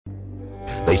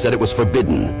They said it was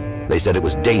forbidden. They said it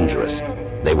was dangerous.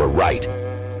 They were right.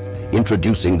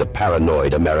 Introducing the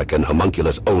Paranoid American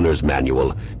Homunculus Owner's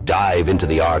Manual. Dive into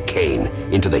the arcane,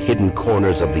 into the hidden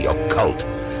corners of the occult.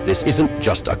 This isn't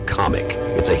just a comic.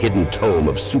 It's a hidden tome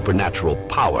of supernatural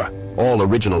power. All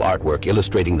original artwork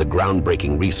illustrating the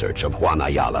groundbreaking research of Juan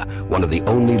Ayala, one of the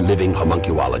only living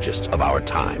homunculologists of our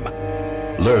time.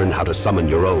 Learn how to summon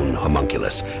your own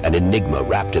homunculus, an enigma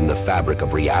wrapped in the fabric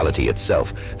of reality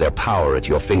itself, their power at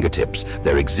your fingertips,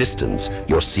 their existence,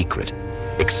 your secret.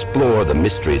 Explore the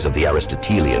mysteries of the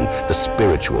Aristotelian, the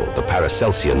spiritual, the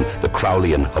Paracelsian, the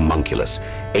Crowleyan homunculus.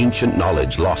 Ancient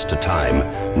knowledge lost to time,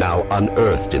 now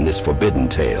unearthed in this forbidden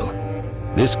tale.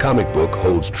 This comic book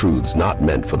holds truths not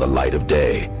meant for the light of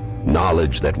day.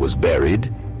 Knowledge that was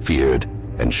buried, feared,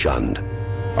 and shunned.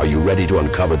 Are you ready to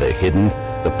uncover the hidden?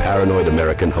 The Paranoid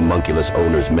American Homunculus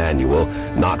Owner's Manual,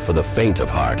 not for the faint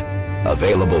of heart.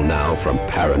 Available now from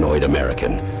Paranoid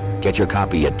American. Get your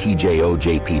copy at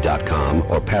tjojp.com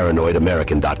or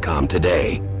paranoidamerican.com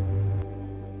today.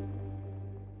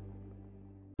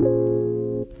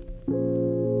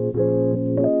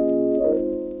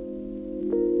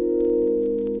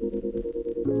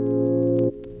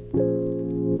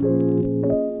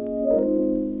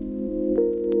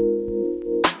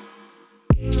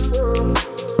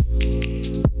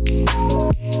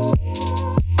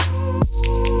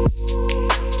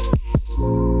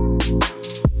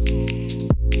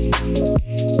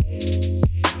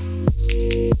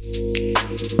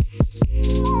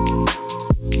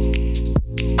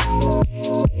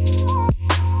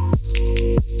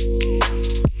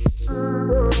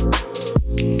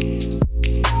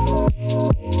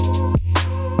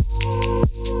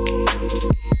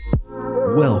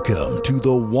 Welcome to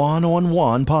the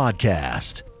One-on-One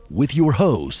Podcast with your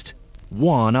host,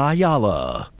 Juan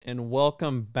Ayala. And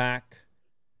welcome back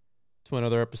to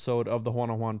another episode of the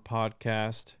One-on-One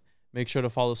Podcast. Make sure to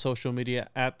follow social media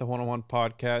at the One-on-One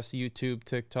Podcast, YouTube,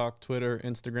 TikTok, Twitter,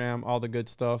 Instagram, all the good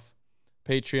stuff.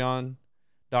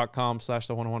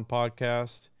 Patreon.com/the One-on-One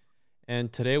Podcast.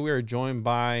 And today we are joined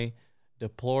by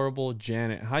Deplorable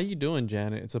Janet. How you doing,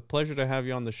 Janet? It's a pleasure to have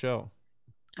you on the show.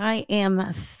 I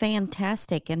am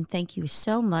fantastic, and thank you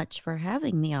so much for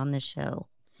having me on the show.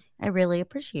 I really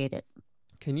appreciate it.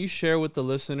 Can you share with the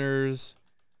listeners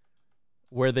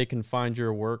where they can find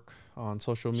your work on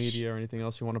social media or anything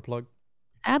else you want to plug?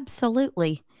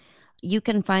 Absolutely. You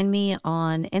can find me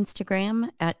on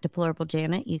Instagram at Deplorable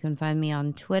Janet. You can find me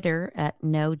on Twitter at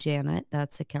No Janet.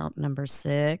 That's account number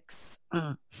 6.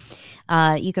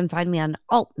 You can find me on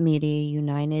Alt Media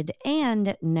United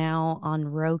and now on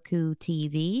Roku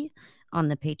TV on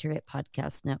the Patriot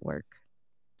Podcast Network.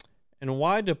 And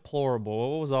why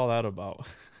Deplorable? What was all that about?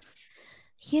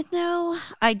 You know,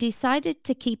 I decided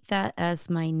to keep that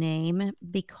as my name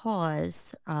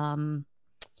because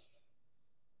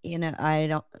I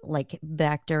don't like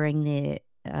back during the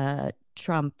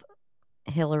Trump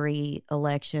Hillary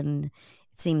election,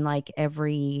 it seemed like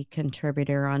every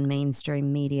contributor on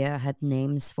mainstream media had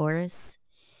names for us.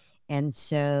 And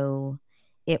so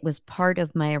it was part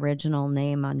of my original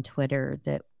name on Twitter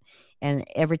and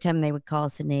every time they would call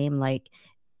us a name like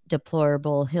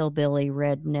Deplorable, Hillbilly,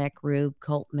 Redneck, Rube,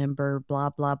 Cult Member, blah,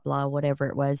 blah, blah, whatever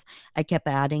it was, I kept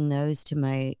adding those to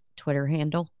my Twitter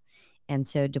handle. And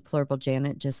so Deplorable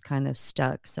Janet just kind of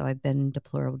stuck. So I've been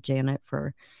Deplorable Janet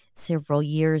for several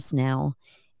years now.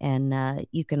 And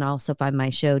you can also find my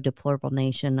show, Deplorable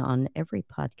Nation, on every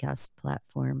podcast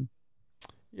platform.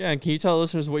 Yeah, and can you tell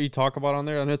listeners what you talk about on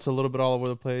there? I know it's a little bit all over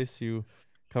the place. You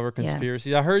cover conspiracy.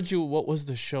 Yeah. I heard you. What was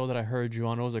the show that I heard you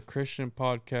on? It was a Christian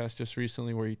podcast just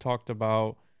recently where you talked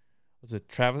about, was it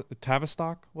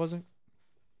Tavistock, was it?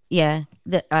 Yeah.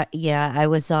 I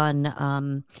was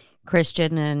on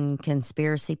Christian and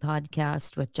Conspiracy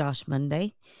Podcast with Josh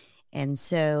Monday. And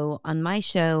so on my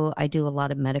show, I do a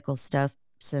lot of medical stuff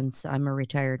since I'm a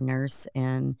retired nurse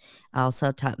and I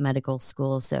also taught medical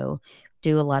school. So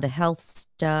do a lot of health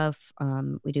stuff.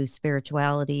 We do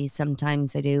spirituality.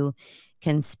 Sometimes I do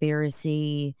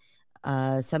conspiracy.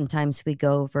 Sometimes we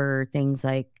go over things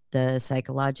like the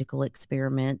psychological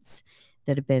experiments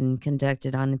that have been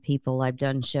conducted on the people. I've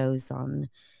done shows on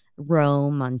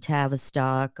Rome, on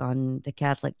Tavistock, on the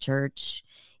Catholic Church,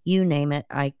 you name it.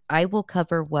 I will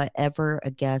cover whatever a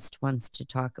guest wants to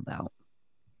talk about.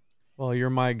 Well,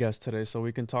 you're my guest today, so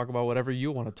we can talk about whatever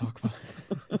you want to talk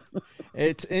about.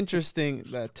 It's interesting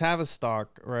that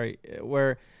Tavistock, right,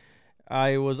 where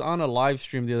I was on a live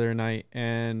stream the other night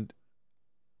and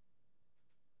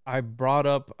I brought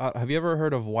up, have you ever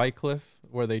heard of Wycliffe,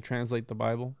 where they translate the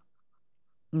Bible?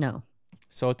 No.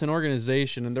 So it's an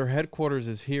organization and their headquarters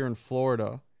is here in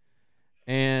Florida.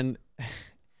 And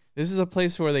This is a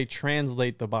place where they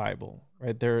translate the Bible,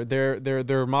 right?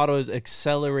 Their motto is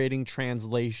accelerating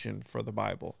translation for the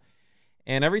Bible.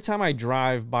 And every time I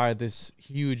drive by this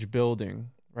huge building,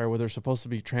 right, where they're supposed to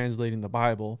be translating the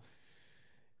Bible,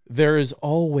 there is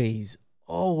always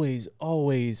hundreds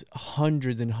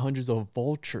and hundreds of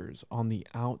vultures on the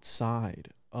outside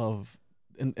of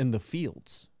in the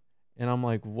fields. And I'm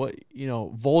like, what,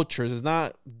 vultures, it's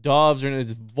not doves, or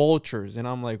it's vultures. And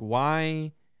I'm like,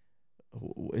 why?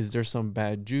 Is there some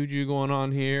bad juju going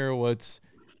on here? What's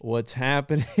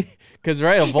happening? Because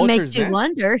right, a vulture makes you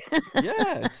wonder.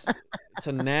 Yeah, it's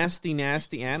a nasty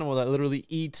animal that literally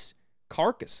eats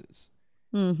carcasses.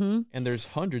 Mm-hmm. And there's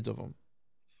hundreds of them.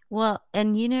 Well,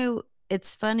 and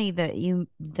it's funny that you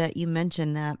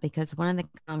mentioned that, because one of the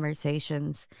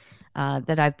conversations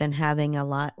that I've been having a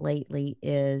lot lately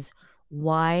is,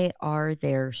 why are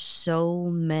there so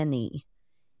many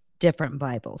different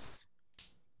Bibles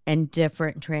and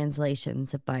different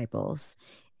translations of Bibles?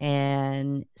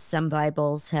 And some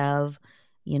Bibles have,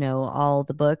 all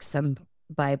the books. Some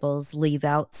Bibles leave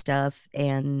out stuff,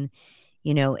 and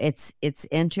it's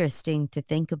interesting to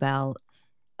think about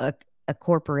a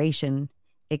corporation,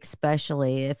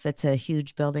 especially if it's a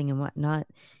huge building and whatnot,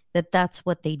 that's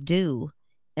what they do.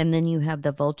 And then you have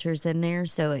the vultures in there.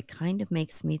 So it kind of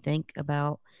makes me think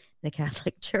about the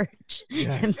Catholic Church.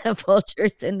 Yes. And the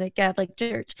vultures in the Catholic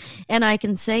Church. And I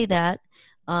can say that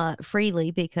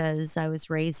freely, because I was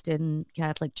raised in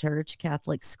Catholic church,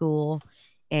 Catholic school.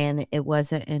 And it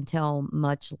wasn't until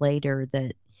much later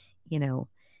that,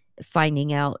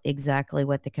 finding out exactly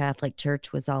what the Catholic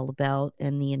Church was all about,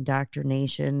 and the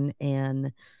indoctrination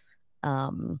and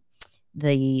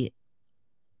the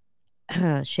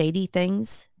shady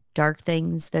things, dark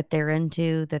things that they're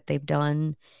into, that they've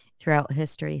done throughout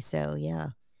history. So yeah,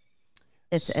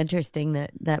 it's interesting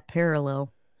that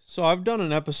parallel. So I've done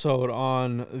an episode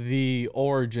on the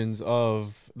origins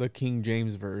of the King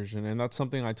James Version, and that's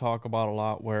something I talk about a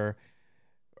lot, where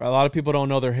a lot of people don't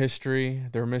know their history.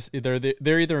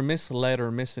 They're either misled or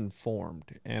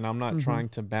misinformed. And I'm not trying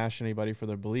to bash anybody for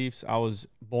their beliefs. I was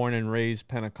born and raised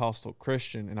Pentecostal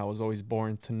Christian, and I was always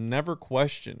born to never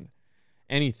question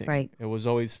anything. Right. It was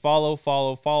always follow.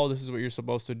 This is what you're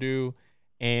supposed to do,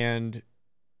 and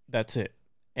that's it.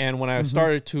 And when I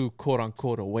started to quote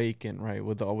unquote awaken, right,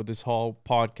 with this whole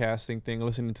podcasting thing,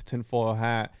 listening to Tinfoil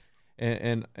Hat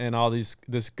and all this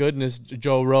goodness,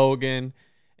 Joe Rogan,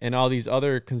 and all these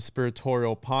other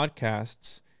conspiratorial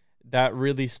podcasts, that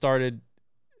really started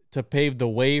to pave the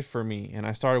way for me. And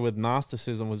I started with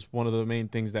Gnosticism, was one of the main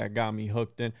things that got me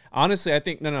hooked in. Honestly, I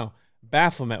think,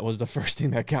 Baphomet was the first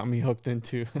thing that got me hooked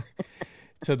into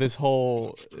to this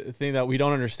whole thing that we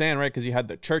don't understand, right? Because you had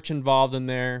the church involved in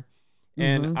there.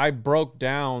 And I broke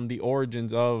down the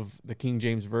origins of the King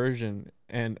James Version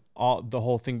and all the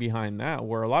whole thing behind that,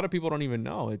 where a lot of people don't even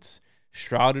know. It's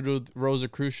shrouded with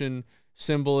Rosicrucian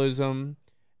symbolism,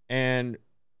 and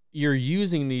you're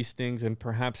using these things and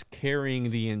perhaps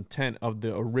carrying the intent of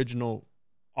the original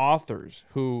authors,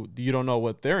 who you don't know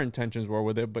what their intentions were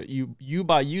with it, but you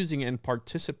by using it and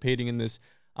participating in this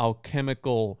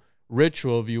alchemical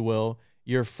ritual, if you will,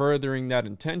 you're furthering that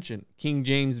intention. King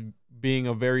James being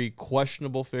a very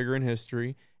questionable figure in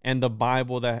history, and the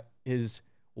Bible that is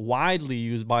widely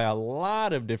used by a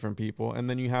lot of different people. And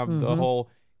then you have the whole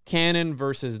canon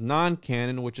versus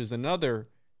non-canon, which is another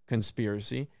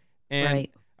conspiracy. And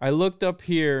I looked up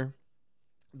here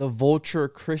the vulture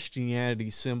Christianity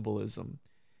symbolism,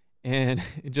 and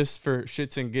just for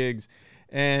shits and gigs,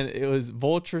 and it was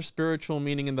vulture spiritual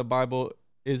meaning in the Bible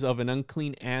is of an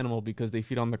unclean animal because they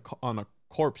feed on the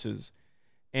corpses,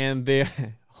 and they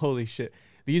holy shit,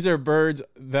 these are birds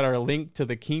that are linked to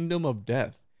the kingdom of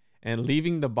death, and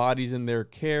leaving the bodies in their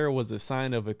care was a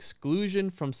sign of exclusion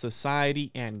from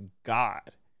society and God.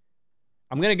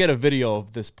 I'm going to get a video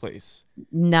of this place.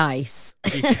 Nice.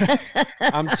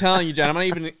 I'm telling you, Jen,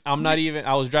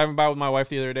 I was driving by with my wife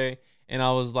the other day, and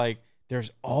I was like,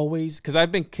 there's always, because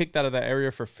I've been kicked out of that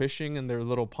area for fishing in their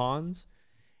little ponds,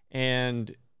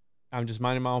 and I'm just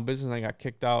minding my own business, and I got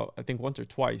kicked out, I think once or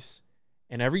twice.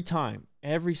 And every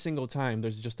single time,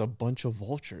 there's just a bunch of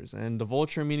vultures. And the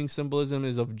vulture meaning symbolism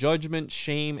is of judgment,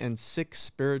 shame, and sick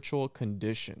spiritual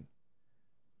condition.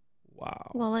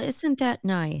 Wow. Well, isn't that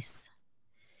nice?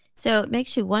 So it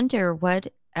makes you wonder what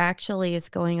actually is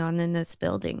going on in this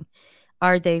building.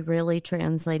 Are they really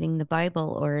translating the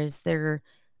Bible, or is there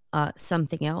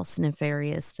something else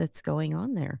nefarious that's going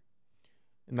on there?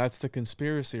 And that's the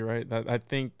conspiracy, right? That I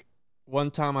think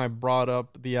one time I brought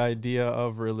up the idea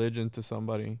of religion to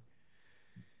somebody.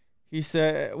 he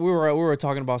said we were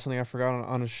talking about something I forgot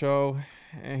on a show,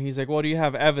 and he's like, "Well, do you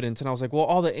have evidence?" And I was like, "Well,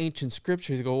 all the ancient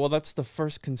scriptures." He go, "Well, that's the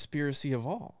first conspiracy of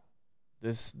all.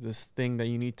 This thing that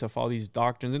you need to follow these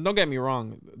doctrines." And don't get me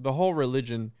wrong, the whole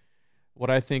religion, what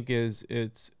I think is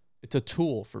it's a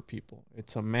tool for people.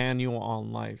 It's a manual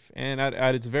on life, and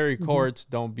at its very core, it's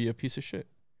don't be a piece of shit.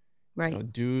 Right. You know,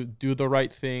 do the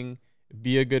right thing,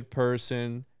 be a good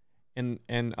person.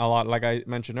 And a lot, like I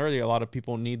mentioned earlier, a lot of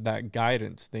people need that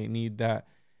guidance. They need that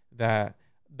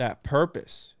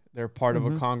purpose. They're part of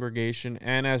a congregation,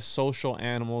 and as social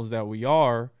animals that we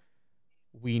are,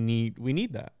 we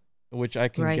need that, which I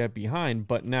can get behind.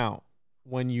 But now,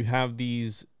 when you have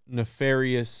these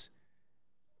nefarious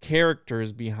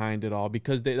characters behind it all,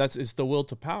 because it's the will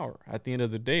to power. At the end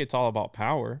of the day, it's all about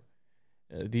power.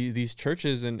 These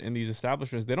churches and these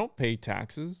establishments, they don't pay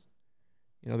taxes.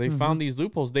 You know, they found these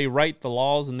loopholes. They write the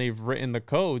laws and they've written the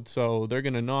code, so they're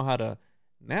going to know how to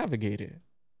navigate it,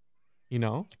 you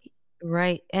know?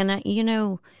 Right. And,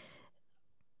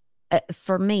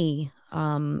 for me,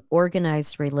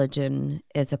 organized religion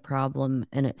is a problem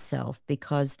in itself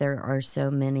because there are so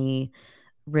many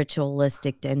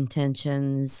ritualistic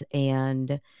intentions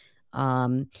and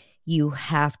you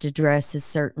have to dress a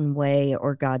certain way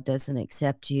or God doesn't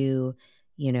accept you,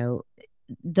 you know,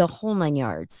 the whole 9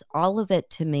 yards. All of it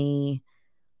to me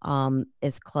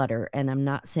is clutter. And I'm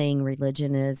not saying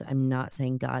religion is, I'm not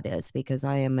saying God is, because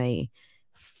I am a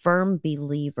firm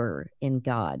believer in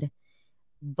God.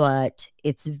 But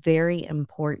it's very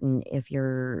important if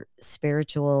you're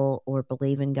spiritual or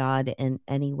believe in God in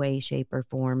any way, shape, or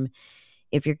form.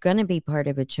 If you're going to be part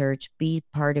of a church, be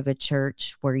part of a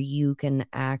church where you can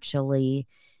actually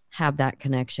have that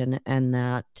connection and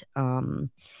that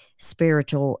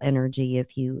spiritual energy,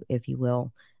 if you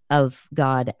will, of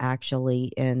God actually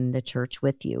in the church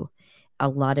with you. A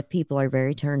lot of people are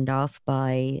very turned off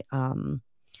by,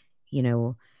 you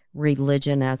know,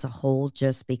 religion as a whole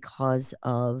just because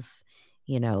of,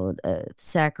 the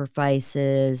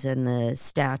sacrifices and the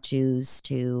statues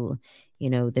to,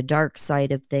 the dark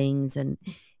side of things and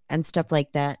stuff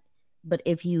like that. But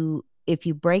if you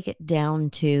break it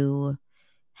down to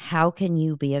how can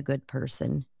you be a good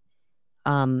person?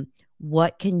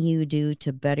 What can you do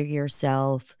to better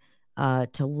yourself,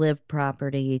 to live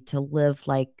properly, to live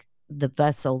like the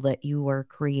vessel that you were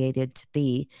created to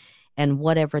be, and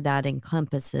whatever that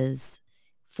encompasses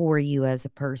for you as a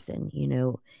person,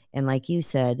 and like you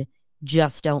said,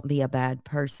 just don't be a bad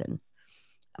person.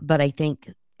 But I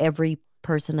think every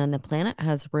person on the planet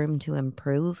has room to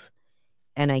improve.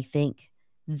 And I think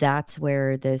that's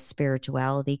where the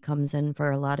spirituality comes in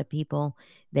for a lot of people.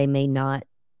 They may not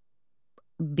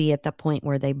be at the point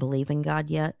where they believe in God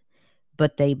yet,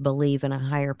 but they believe in a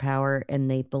higher power and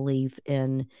they believe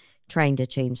in trying to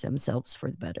change themselves for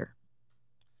the better.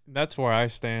 That's where I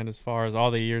stand as far as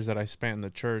all the years that I spent in the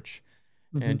church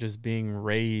Mm-hmm. and just being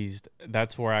raised.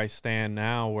 That's where I stand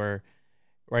now, where,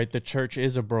 right, the church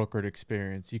is a brokered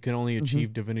experience. You can only Mm-hmm.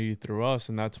 achieve divinity through us,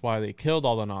 and that's why they killed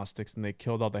all the Gnostics and they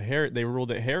killed all they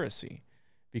ruled it heresy,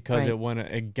 because Right. it went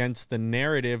against the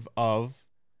narrative of,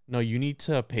 no, you need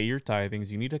to pay your tithings,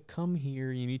 you need to come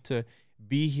here, you need to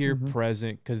be here Mm-hmm.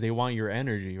 present, because they want your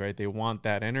energy, right? They want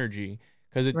that energy,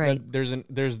 because Right.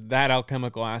 there's that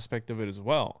alchemical aspect of it as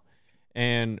well.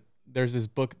 And there's this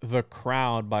book, The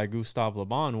Crowd, by Gustave Le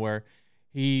Bon, where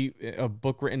a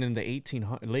book written in the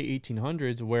late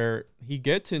 1800s, where he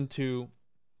gets into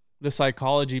the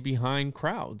psychology behind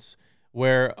crowds,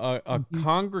 where a Mm-hmm.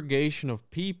 congregation of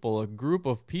people, a group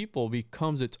of people,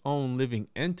 becomes its own living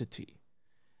entity.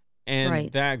 And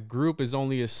Right. that group is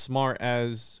only as smart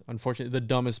as, unfortunately, the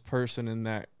dumbest person in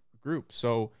that group.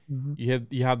 So Mm-hmm.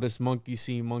 you have this monkey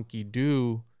see, monkey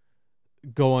do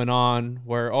going on,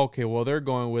 where, okay, well, they're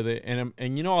going with it.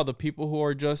 And all the people who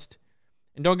are just,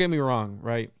 and don't get me wrong,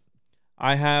 right?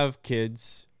 I have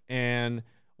kids, and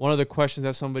one of the questions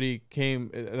that somebody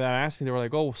that asked me, they were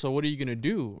like, "Oh, so what are you gonna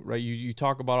do?" Right? You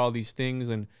talk about all these things,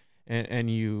 and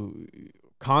you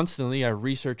constantly, I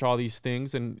research all these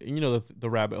things, and the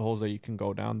rabbit holes that you can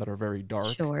go down that are very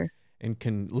dark Sure. and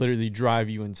can literally drive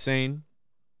you insane.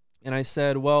 And I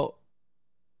said, well,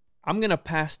 I'm gonna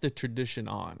pass the tradition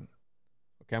on.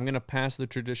 Okay, I'm gonna pass the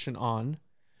tradition on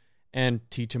and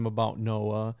teach him about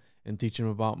Noah and teach him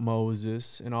about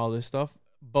Moses and all this stuff.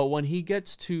 But when he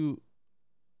gets to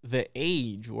the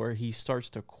age where he starts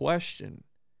to question,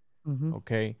 Mm-hmm.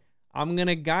 okay, I'm going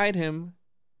to guide him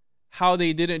how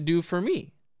they didn't do for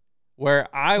me, where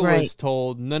I Right. was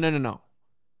told, no,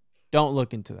 don't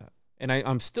look into that. And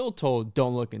I'm still told,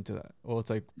 don't look into that. Well,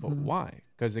 it's like, but Mm-hmm. why?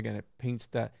 Because again,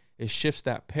 it shifts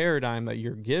that paradigm that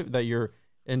you're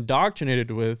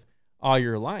indoctrinated with all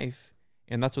your life.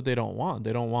 And that's what they don't want.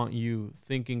 They don't want you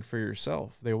thinking for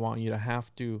yourself. They want you to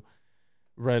have to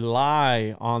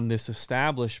rely on this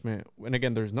establishment. And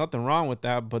again, there's nothing wrong with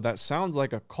that, but that sounds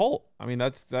like a cult. I mean,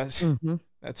 that's Mm-hmm.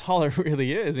 that's all it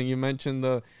really is. And you mentioned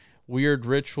the weird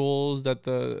rituals that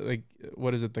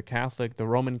what is it, the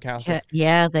Roman Catholic.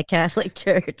 Yeah, the Catholic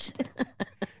Church.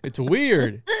 It's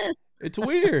weird. It's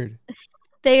weird.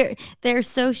 They're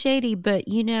so shady, but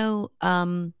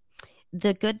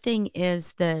the good thing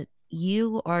is that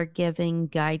you are giving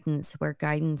guidance where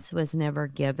guidance was never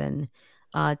given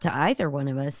to either one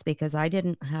of us, because I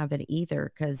didn't have it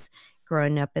either. Because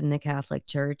growing up in the Catholic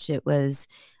Church, it was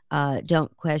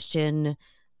don't question.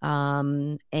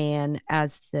 And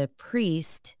as the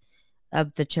priest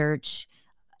of the church,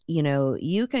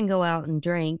 you can go out and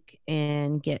drink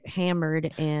and get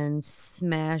hammered and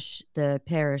smash the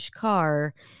parish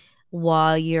car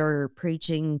while you're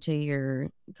preaching to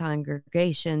your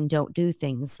congregation. Don't do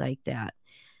things like that.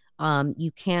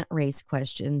 You can't raise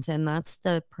questions. And that's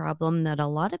the problem that a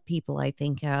lot of people, I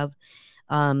think, have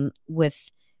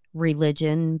with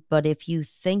religion. But if you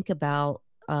think about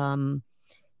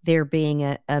there being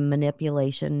a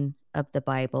manipulation of the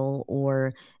Bible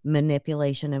or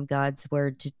manipulation of God's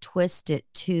word to twist it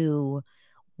to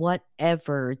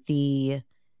whatever the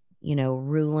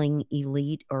ruling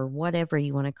elite or whatever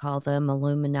you want to call them,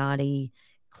 Illuminati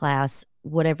class,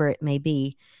 whatever it may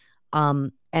be.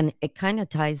 And it kind of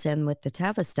ties in with the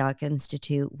Tavistock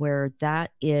Institute, where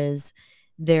that is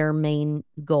their main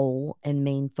goal and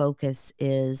main focus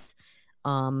is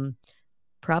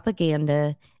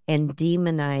propaganda and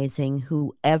demonizing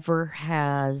whoever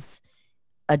has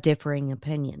a differing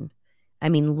opinion. I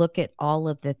mean, look at all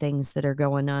of the things that are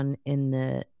going on in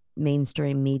the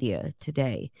mainstream media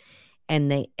today.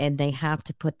 And they have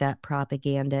to put that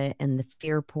propaganda and the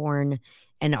fear porn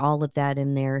and all of that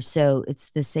in there. So it's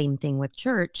the same thing with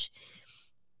church.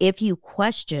 If you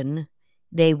question,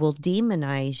 they will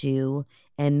demonize you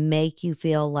and make you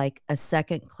feel like a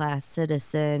second class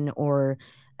citizen or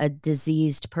a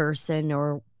diseased person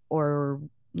or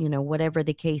whatever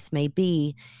the case may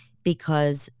be,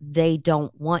 because they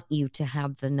don't want you to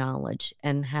have the knowledge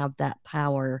and have that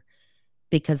power,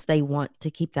 because they want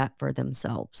to keep that for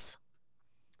themselves.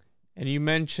 And you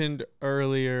mentioned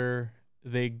earlier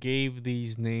they gave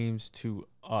these names to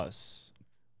us.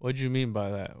 What do you mean by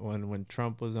that? When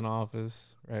Trump was in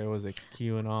office, right? Was it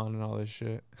QAnon and all this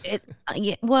shit?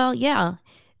 Yeah.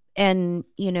 And,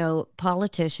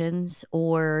 politicians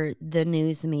or the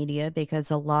news media, because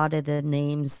a lot of the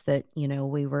names that,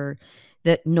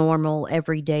 that normal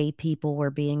everyday people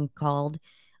were being called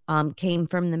came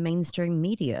from the mainstream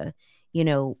media.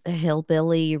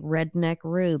 Hillbilly Redneck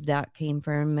Rube, that came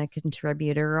from a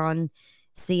contributor on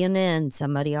CNN,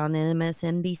 somebody on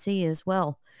MSNBC as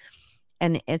well.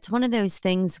 And it's one of those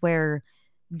things where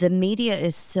the media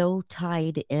is so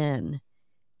tied in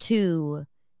to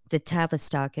the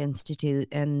Tavistock Institute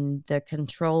and the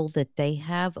control that they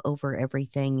have over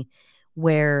everything,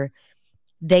 where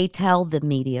they tell the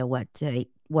media what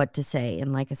to say.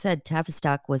 And like I said,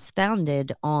 Tavistock was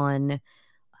founded on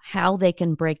how they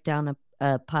can break down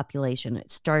a population.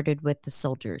 It started with the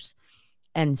soldiers.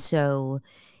 And so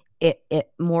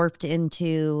it morphed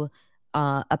into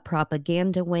a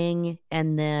propaganda wing,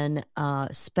 and then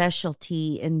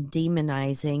specialty in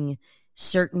demonizing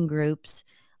certain groups,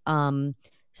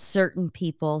 certain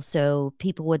people. So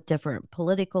people with different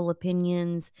political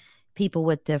opinions, people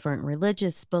with different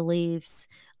religious beliefs,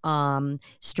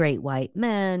 straight white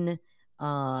men,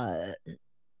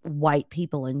 white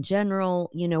people in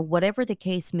general, whatever the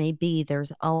case may be,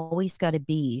 there's always got to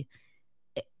be,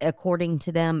 according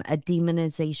to them, a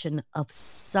demonization of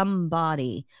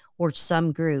somebody or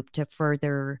some group to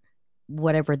further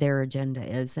whatever their agenda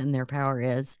is and their power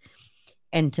is,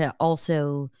 and to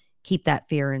also keep that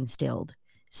fear instilled.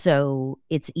 So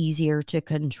it's easier to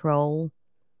control,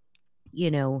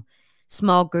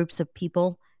 small groups of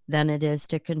people than it is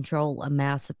to control a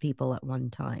mass of people at one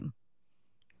time.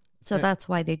 So that's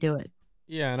why they do it.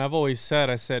 Yeah, and I've always said,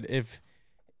 if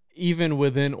even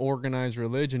within organized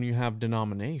religion, you have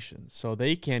denominations, so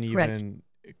they can't even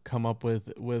come up with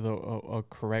a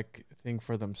correct thing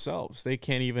for themselves. They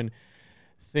can't even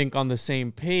think on the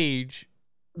same page.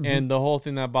 Mm-hmm. And the whole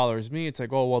thing that bothers me, it's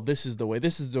like, oh, well, this is the way,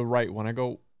 this is the right one.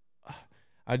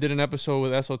 I did an episode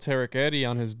with Esoteric Eddie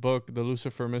on his book, The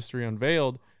Lucifer Mystery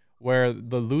Unveiled, where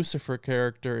the Lucifer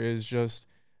character is just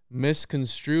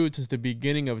misconstrued since the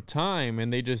beginning of time,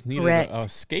 and they just needed a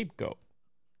scapegoat.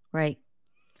 Right.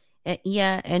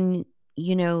 Yeah. And,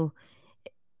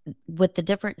 with the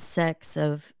different sects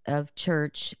of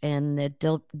church and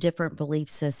the different belief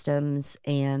systems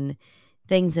and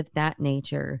things of that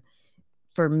nature.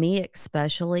 For me,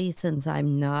 especially since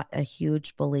I'm not a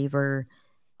huge believer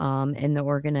in the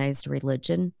organized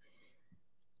religion,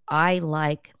 I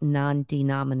like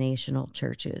non-denominational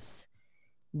churches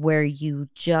where you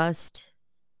just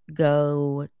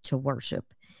go to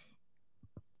worship.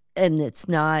 And it's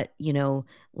not,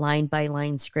 line by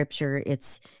line scripture.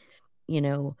 It's,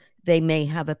 they may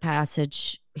have a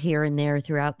passage here and there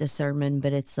throughout the sermon,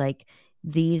 but it's like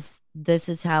this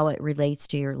is how it relates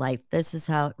to your life. This is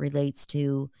how it relates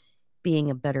to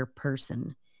being a better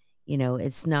person.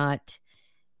 It's not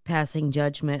passing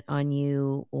judgment on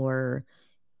you or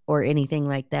anything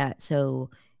like that.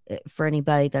 So for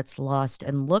anybody that's lost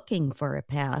and looking for a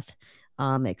path,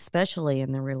 especially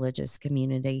in the religious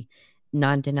community,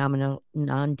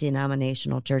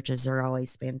 non-denominational churches are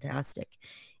always fantastic.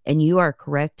 And you are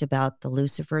correct about the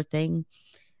Lucifer thing.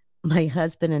 My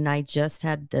husband and I just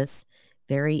had this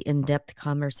very in-depth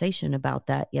conversation about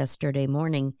that yesterday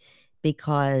morning,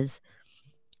 because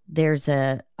there's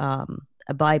a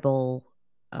Bible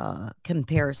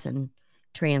comparison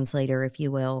translator, if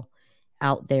you will,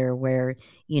 out there where,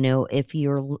 if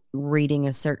you're reading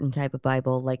a certain type of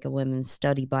Bible, like a women's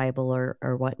study Bible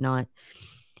or whatnot,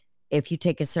 if you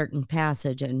take a certain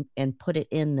passage and put it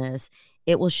in this,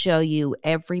 it will show you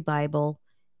every Bible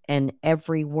and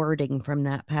every wording from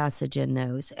that passage in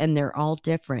those, and they're all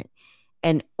different.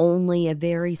 And only a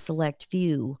very select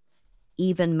few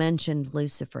even mentioned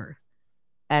Lucifer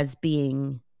as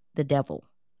being the devil.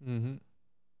 Mm-hmm.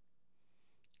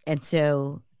 And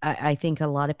so I think a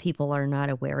lot of people are not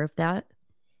aware of that.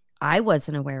 I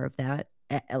wasn't aware of that,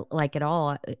 like at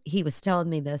all. He was telling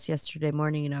me this yesterday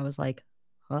morning, and I was like,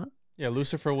 huh? Yeah,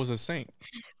 Lucifer was a saint.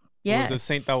 Yeah. It was a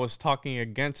saint that was talking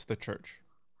against the church.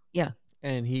 Yeah.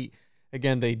 And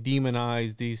they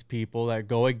demonize these people that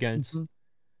go against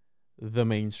the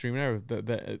mainstream narrative,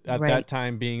 at that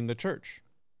time being the church.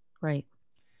 Right.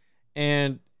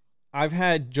 And I've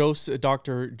had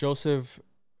Dr. Joseph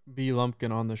B.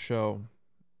 Lumpkin on the show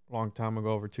a long time ago,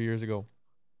 over 2 years ago.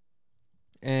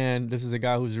 And this is a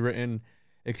guy who's written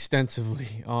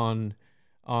extensively on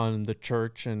the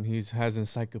church, and has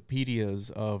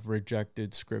encyclopedias of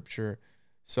rejected scripture.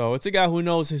 So it's a guy who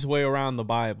knows his way around the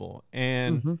Bible.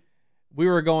 And we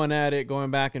were going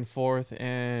back and forth,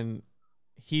 and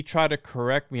he tried to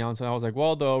correct me on something. I was like,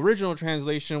 well, the original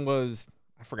translation was,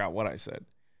 I forgot what I said.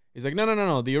 He's like,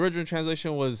 no. The original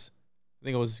translation was, I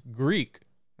think it was Greek.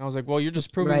 And I was like, well, you're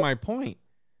just proving my point,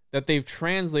 that they've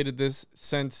translated this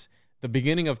since the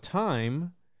beginning of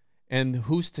time. And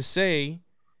who's to say,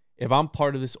 if I'm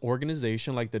part of this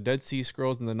organization like the Dead Sea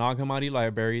Scrolls and the Nag Hammadi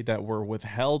Library that were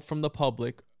withheld from the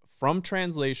public from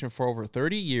translation for over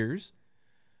 30 years,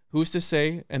 who's to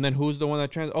say? And then who's the one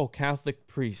that Catholic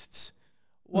priests.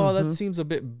 Well, that seems a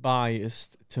bit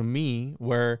biased to me,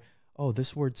 where,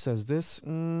 this word says this.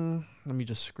 Let me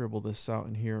just scribble this out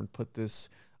in here and put this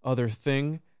other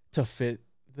thing to fit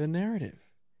the narrative.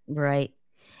 Right.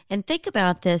 And think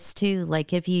about this too.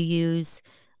 Like if you use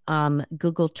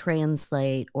Google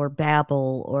Translate or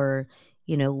Babbel or,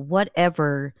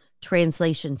 whatever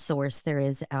translation source there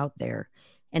is out there.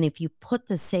 And if you put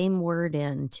the same word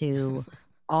into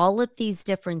all of these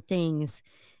different things,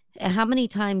 how many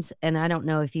times, and I don't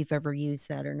know if you've ever used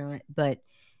that or not, but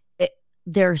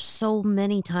there's so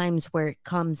many times where it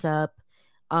comes up,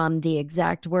 the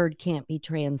exact word can't be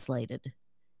translated.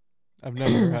 I've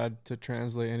never had to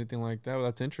translate anything like that. Well,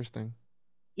 that's interesting.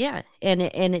 Yeah, and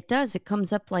it does. It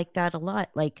comes up like that a lot.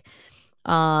 Like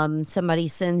somebody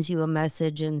sends you a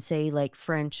message and say like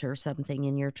French or something,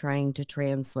 and you're trying to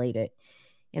translate it.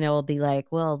 And it will be like,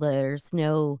 well, there's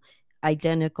no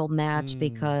identical match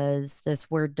because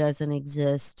this word doesn't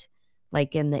exist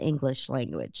like in the English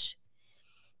language.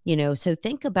 So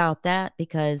think about that,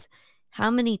 because how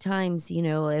many times,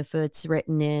 if it's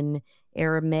written in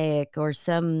Aramaic or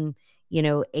some,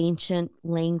 ancient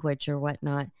language or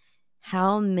whatnot,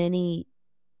 how many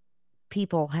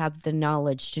people have the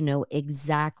knowledge to know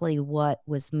exactly what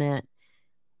was meant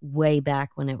way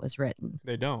back when it was written?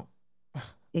 They don't.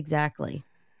 Exactly.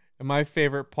 And my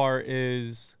favorite part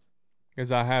is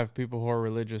I have people who are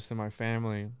religious in my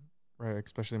family, right?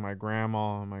 Especially my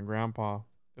grandma and my grandpa,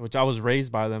 which I was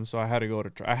raised by them. So I had to go to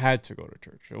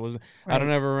church. It was, I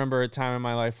don't ever remember a time in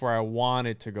my life where I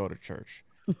wanted to go to church.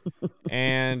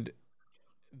 And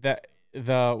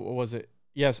what was it?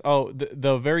 Yes. Oh,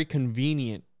 the very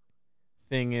convenient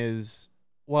thing is,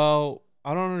 well,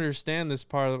 I don't understand this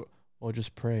part of, well,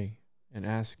 just pray and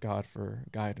ask God for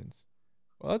guidance.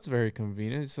 Well, that's very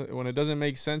convenient. When it doesn't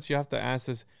make sense, you have to ask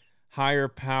this higher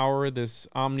power, this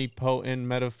omnipotent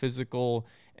metaphysical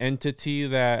entity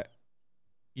that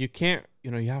you can't,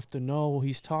 you have to know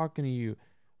he's talking to you.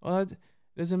 Well, that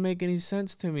doesn't make any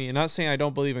sense to me. And not saying I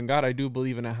don't believe in God. I do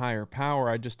believe in a higher power.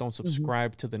 I just don't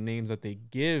subscribe to the names that they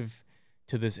give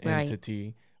to this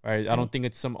entity. Right? I don't think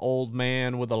it's some old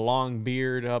man with a long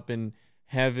beard up in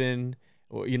heaven,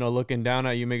 looking down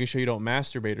at you, making sure you don't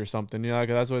masturbate or something. Like,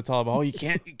 that's what it's all about. Oh, you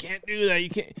can't do that. You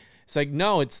can't. It's like,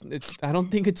 no, it's. I don't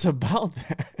think it's about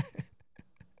that.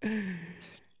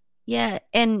 Yeah,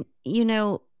 and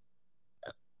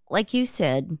like you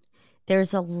said,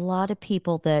 there's a lot of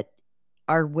people that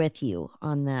are with you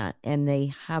on that, and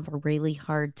they have a really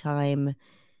hard time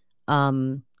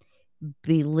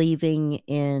believing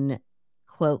in,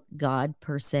 quote, God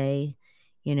per se,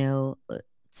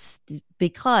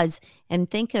 because, and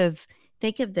think of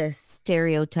the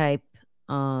stereotype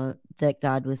that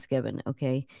God was given.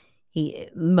 Okay,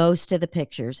 most of the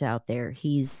pictures out there,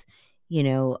 he's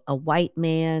a white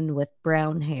man with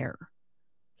brown hair.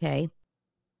 Okay,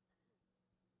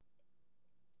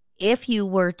 if you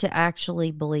were to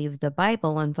actually believe the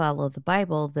Bible and follow the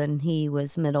Bible, then he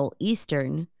was Middle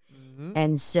Eastern. Mm-hmm.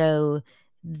 And so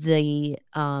the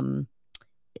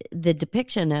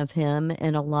depiction of him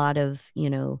in a lot of,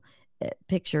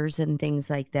 pictures and things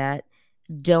like that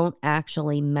don't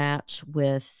actually match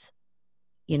with,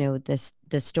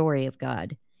 the story of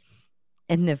God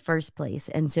in the first place.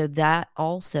 And so that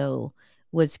also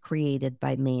was created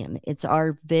by man. It's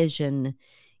our vision,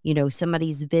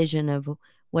 somebody's vision of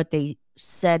what they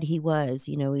said he was.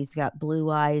 He's got blue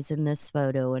eyes in this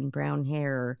photo and brown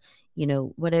hair,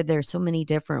 there's so many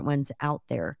different ones out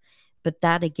there. But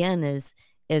that again is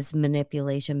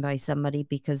manipulation by somebody,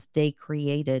 because they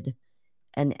created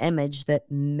an image that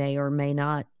may or may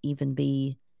not even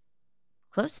be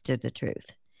close to the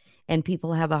truth. And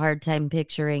people have a hard time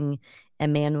picturing a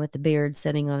man with a beard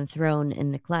sitting on a throne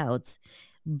in the clouds.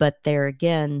 But there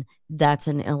again, that's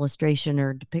an illustration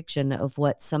or depiction of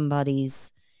what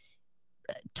somebody's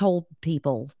told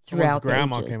people throughout the ages.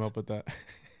 Someone's grandma came up with that.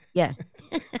 Yeah.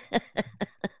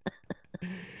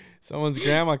 Someone's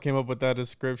grandma came up with that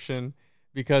description,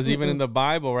 because even in the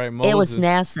Bible, right? Moses, it was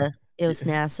NASA. It was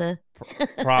NASA.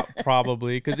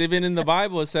 Probably, because even in the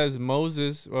Bible it says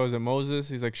Moses. What was it? Moses.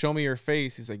 He's like, "Show me your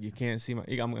face." He's like, "You can't see my.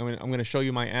 I'm going to show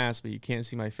you my ass, but you can't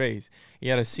see my face." You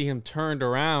had to see him turned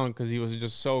around because he was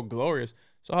just so glorious.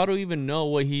 So how do we even know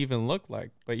what he even looked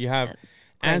like? But you have,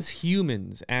 as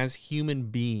humans, as human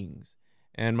beings,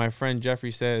 and my friend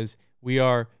Jeffrey says we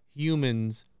are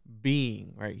humans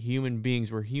being, right? Human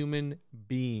beings. We're human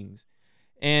beings,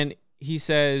 and he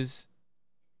says,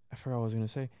 I forgot what I was going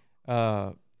to say.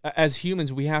 As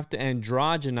humans, we have to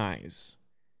androgynize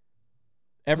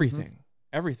everything.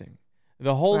 Everything.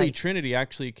 The Holy Trinity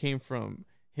actually came from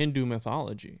Hindu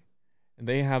mythology. And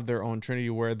they have their own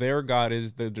Trinity where their God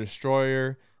is the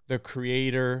destroyer, the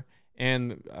creator,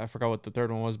 and I forgot what the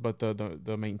third one was, but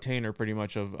the maintainer pretty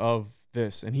much of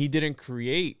this. And he didn't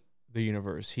create the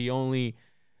universe. He only,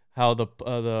 how the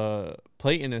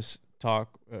Platonists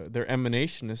talk, they're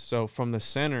emanationists. So from the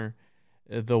center,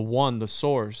 the one, the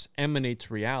source,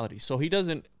 emanates reality. So he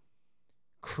doesn't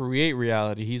create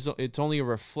reality. It's only a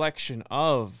reflection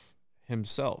of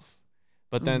himself.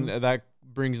 But then that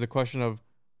brings the question of,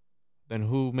 then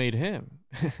who made him?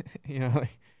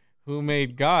 Like, who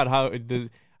made God?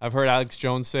 I've heard Alex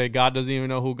Jones say God doesn't even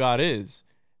know who God is.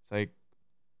 It's like,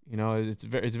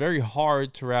 it's very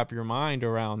hard to wrap your mind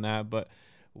around that. But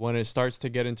when it starts to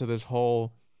get into this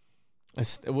whole,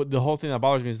 the whole thing that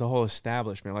bothers me is the whole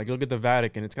establishment. Like, look at the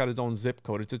Vatican. It's got its own zip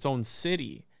code. It's its own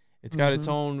city. It's got its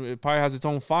own, it probably has its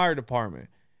own fire department.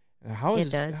 How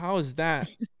is that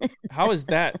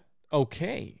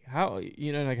okay? How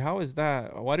is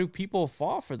that? Why do people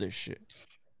fall for this shit?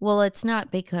 Well, it's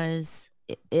not, because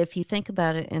if you think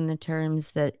about it in the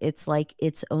terms that it's like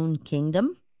its own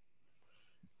kingdom,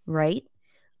 right?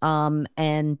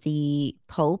 And the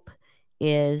Pope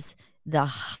is the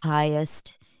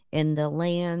highest in the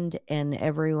land, and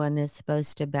everyone is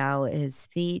supposed to bow at his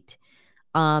feet.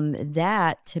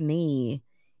 That to me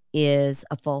is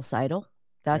a false idol.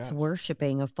 That's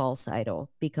worshiping a false idol,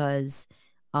 because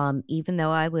even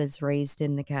though I was raised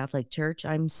in the Catholic Church,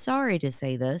 I'm sorry to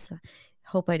say this, I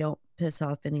hope I don't piss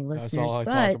off any listeners. That's all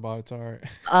I talk about. It's all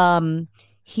right.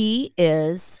 He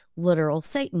is literal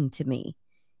Satan to me.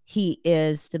 He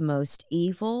is the most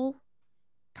evil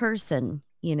person,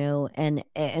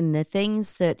 and the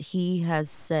things that he has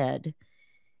said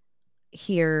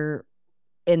here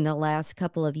in the last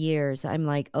couple of years, I'm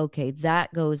like, okay,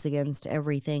 that goes against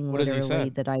everything literally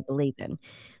that I believe in.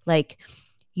 Like,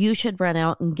 you should run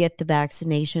out and get the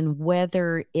vaccination,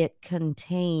 whether it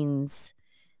contains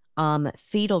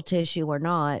fetal tissue or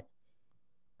not.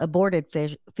 aborted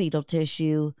fetal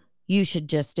tissue, you should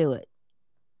just do it.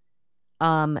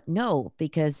 No,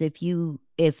 because if you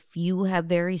have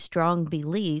very strong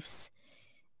beliefs,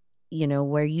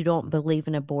 where you don't believe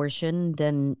in abortion,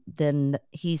 then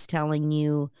he's telling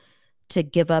you to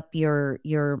give up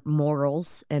your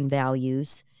morals and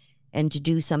values and to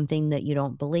do something that you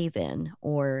don't believe in,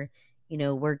 or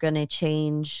we're going to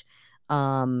change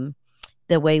the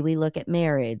way we look at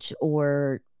marriage,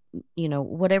 or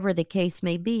whatever the case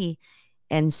may be.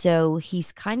 And so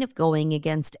he's kind of going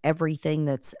against everything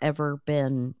that's ever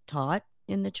been taught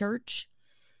in the church,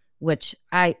 which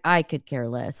I could care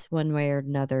less one way or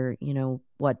another,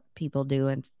 what people do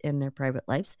in their private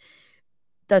lives.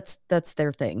 That's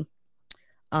their thing.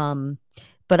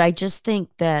 But I just think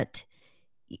that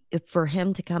for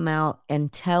him to come out and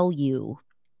tell you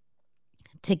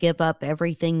to give up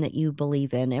everything that you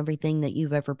believe in, everything that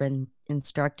you've ever been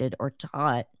instructed or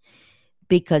taught,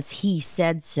 because he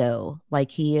said so,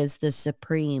 like he is the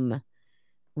supreme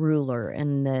ruler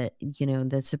and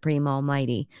the supreme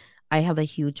almighty. I have a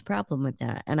huge problem with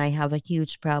that. And I have a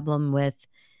huge problem with,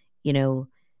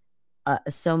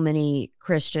 so many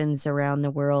Christians around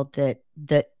the world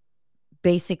that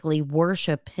basically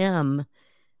worship him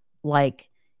like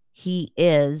he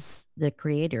is the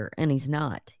creator, and he's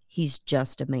not. He's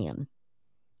just a man.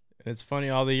 It's funny,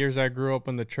 all the years I grew up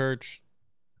in the church,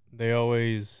 they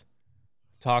always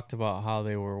talked about how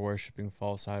they were worshiping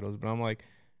false idols. But I'm like,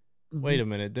 wait a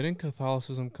minute, didn't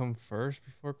Catholicism come first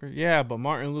before Christ? Yeah, but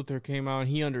Martin Luther came out and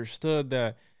he understood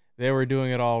that they were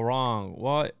doing it all wrong.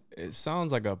 Well, it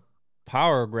sounds like a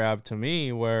power grab to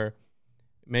me, where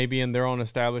maybe in their own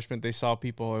establishment they saw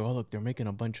people like, oh, look, they're making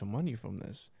a bunch of money from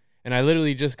this. And I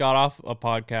literally just got off a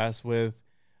podcast with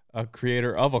a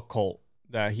creator of a cult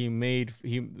that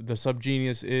the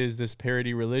Subgenius is this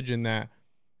parody religion that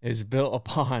is built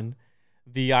upon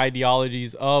the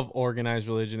ideologies of organized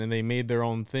religion, and they made their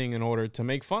own thing in order to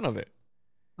make fun of it.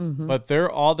 But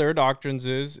all their doctrines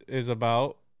is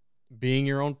about being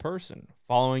your own person,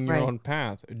 following your own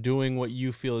path, doing what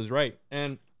you feel is right.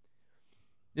 And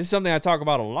this is something I talk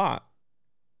about a lot.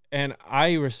 And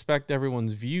I respect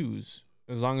everyone's views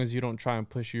as long as you don't try and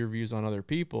push your views on other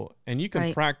people. And you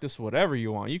can practice whatever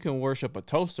you want. You can worship a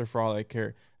toaster for all I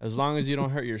care, as long as you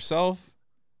don't hurt yourself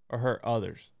or hurt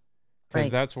others. Because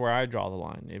that's where I draw the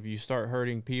line. If you start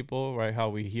hurting people, right, how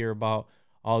we hear about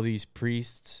all these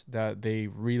priests that they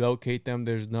relocate them,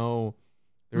 they're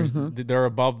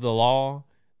above the law.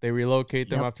 They relocate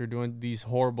them after doing these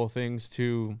horrible things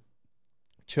to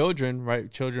children,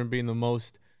 right? Children being the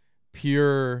most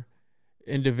pure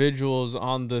individuals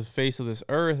on the face of this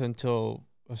earth until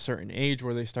a certain age,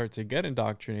 where they start to get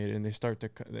indoctrinated and they start to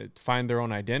find their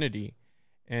own identity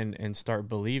and start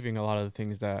believing a lot of the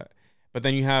things that. But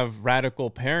then you have radical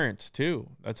parents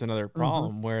too. That's another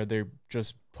problem, where they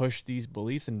just push these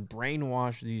beliefs and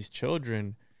brainwash these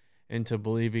children into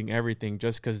believing everything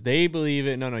just because they believe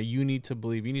it. No, you need to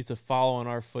believe. You need to follow in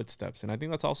our footsteps. And I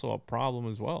think that's also a problem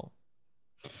as well.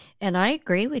 And I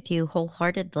agree with you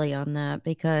wholeheartedly on that,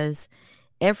 because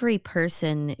every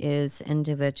person is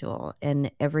individual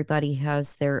and everybody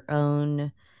has their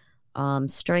own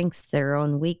strengths, their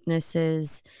own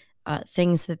weaknesses,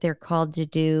 things that they're called to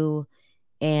do.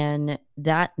 And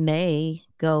that may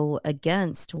go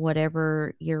against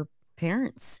whatever your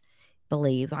parents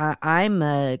believe. I'm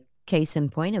a case in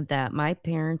point of that. My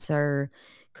parents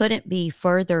couldn't be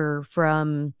further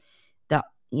from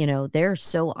they're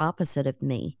so opposite of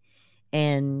me.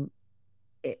 And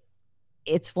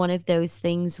it's one of those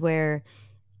things where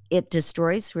it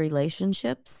destroys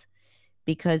relationships,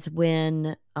 because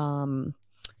when when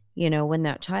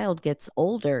that child gets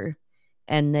older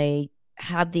and they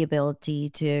have the ability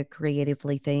to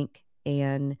creatively think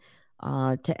and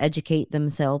to educate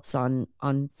themselves on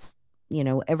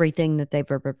everything that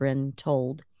they've ever been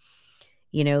told,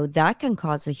 that can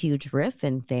cause a huge rift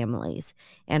in families.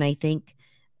 And I think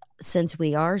since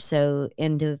we are so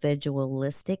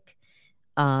individualistic,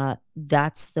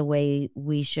 that's the way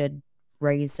we should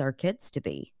raise our kids to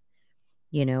be.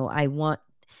 I'm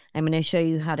going to show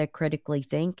you how to critically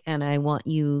think, and I want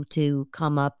you to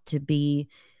come up to be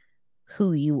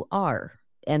who you are.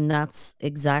 And that's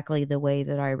exactly the way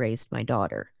that I raised my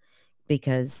daughter,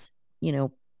 because,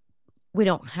 we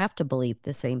don't have to believe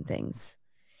the same things.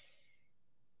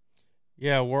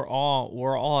 Yeah, we're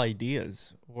all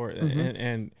ideas.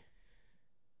 And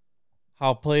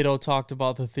how Plato talked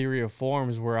about the theory of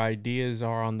forms, where ideas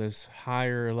are on this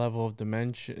higher level of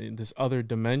dimension, this other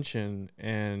dimension.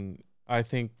 And I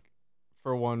think,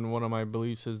 for one of my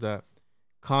beliefs is that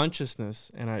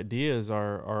consciousness and ideas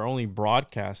are only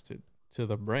broadcasted to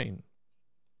the brain.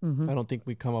 I don't think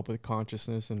we come up with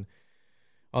consciousness and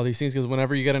all these things, because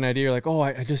whenever you get an idea, you're like, oh,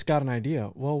 I just got an idea.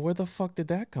 Well, where the fuck did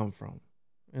that come from?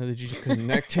 Did you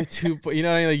connect it to, you know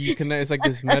what I mean? Like you connect, it's like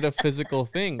this metaphysical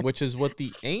thing, which is what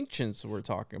the ancients were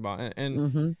talking about.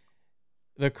 And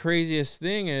the craziest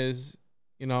thing is,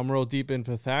 you know, I'm real deep in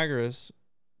Pythagoras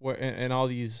and all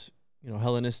these, you know,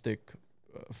 Hellenistic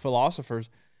philosophers.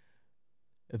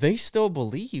 They still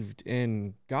believed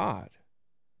in God.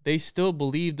 They still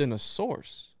believed in a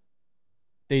source.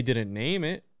 They didn't name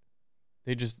it.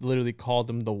 They just literally called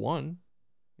him the one.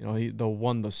 You know, the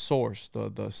one, the source,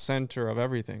 the center of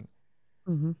everything.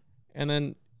 And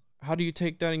then how do you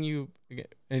take that and you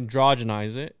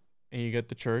androgynize it, and you get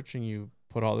the church and you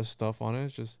put all this stuff on it?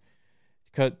 It's just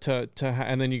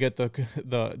and then you get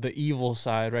the evil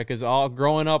side, right? Because all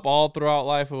growing up, all throughout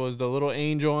life, it was the little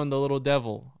angel and the little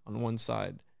devil on one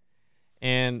side,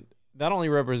 and that only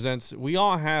represents, we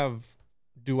all have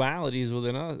dualities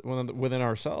within us, within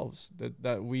ourselves,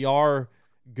 that we are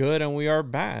good and we are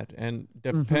bad, and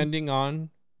depending on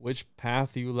which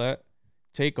path you let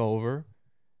take over,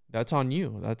 that's on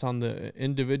you. That's on the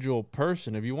individual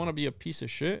person. If you want to be a piece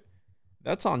of shit,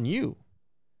 that's on you.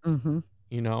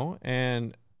 You know,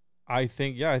 and I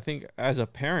think as a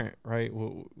parent, right,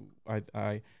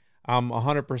 I'm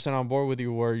 100% on board with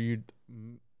you, where you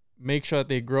make sure that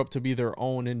they grow up to be their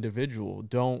own individual.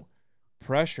 Don't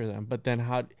pressure them. But then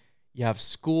how you have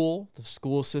school, the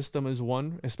school system is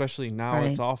one, especially now, right.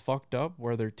 It's all fucked up,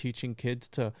 where they're teaching kids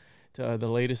to the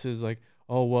latest is like,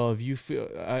 oh, well, if you feel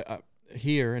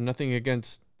here, and nothing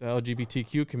against the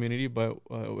LGBTQ community, but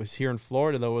it was here in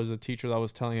Florida, there was a teacher that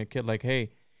was telling a kid, like,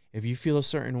 hey, if you feel a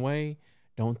certain way,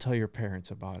 don't tell your parents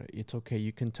about it. It's okay.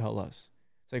 You can tell us.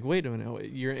 It's like, wait a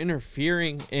minute. You're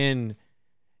interfering in,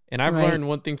 and I've learned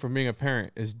one thing from being a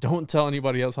parent is don't tell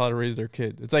anybody else how to raise their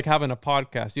kids. It's like having a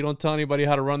podcast. You don't tell anybody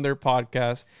how to run their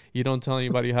podcast. You don't tell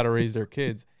anybody how to raise their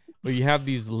kids. But you have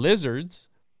these lizards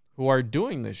who are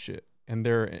doing this shit, and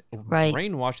they're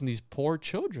brainwashing these poor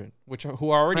children, who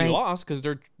are already lost because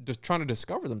they're just trying to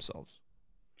discover themselves.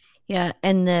 Yeah,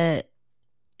 and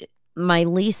my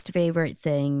least favorite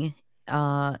thing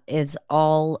is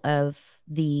all of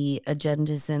the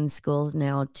agendas in schools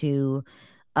now to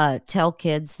tell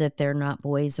kids that they're not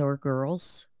boys or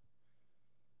girls,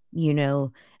 you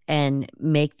know, and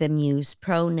make them use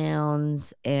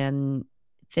pronouns and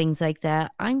things like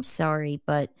that. I'm sorry,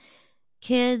 but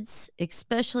kids,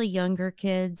 especially younger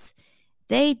kids,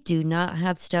 they do not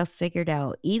have stuff figured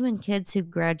out. Even kids who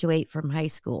graduate from high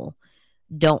school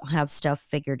don't have stuff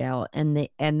figured out, and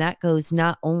that goes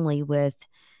not only with,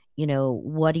 you know,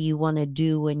 what do you want to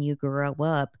do when you grow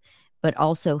up, but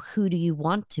also who do you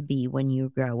want to be when you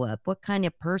grow up? What kind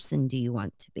of person do you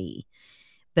want to be?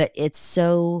 But it's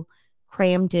so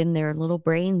crammed in their little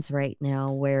brains right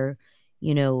now, where,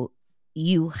 you know,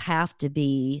 you have to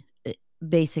be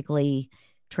basically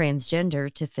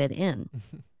transgender to fit in.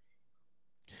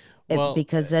 Well,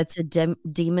 because that's a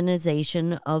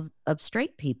demonization of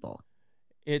straight people.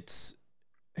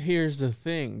 Here's the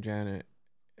thing, Janet.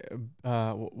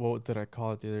 What did I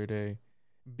call it the other day?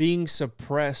 Being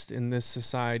suppressed in this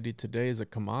society today is a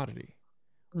commodity.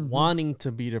 Wanting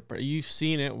to be you've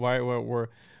seen it, where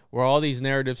all these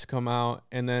narratives come out,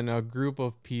 and then a group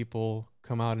of people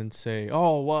come out and say,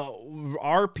 "Oh, well,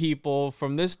 our people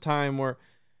from this time we're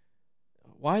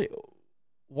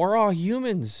all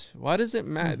humans. Why does it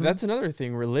matter?" That's another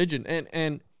thing, religion,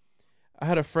 and I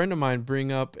had a friend of mine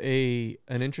bring up an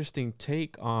interesting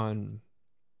take on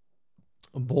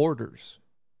borders.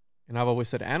 And I've always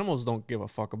said animals don't give a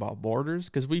fuck about borders,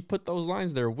 because we put those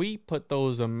lines there. We put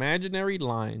those imaginary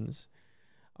lines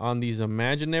on these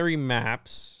imaginary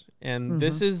maps. And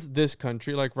this is this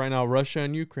country, like right now, Russia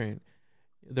and Ukraine.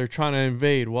 They're trying to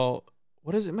invade. Well,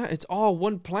 what does it matter? It's all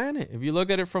one planet. If you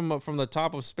look at it from the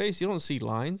top of space, you don't see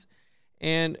lines.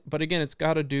 But again, it's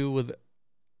got to do with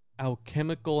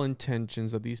alchemical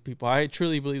intentions of these people. I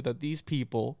truly believe that these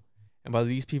people, and by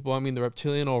these people I mean the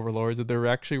reptilian overlords, that they're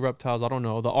actually reptiles, I don't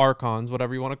know, the archons,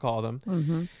 whatever you want to call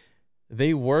them,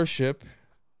 they worship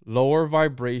lower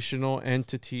vibrational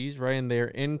entities, right? And they're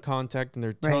in contact, and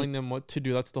they're telling them what to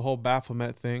do. That's the whole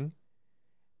Baphomet thing.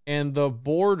 And the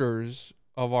borders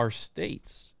of our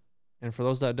states, and for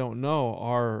those that don't know,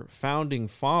 our founding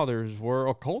fathers were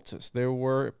occultists. They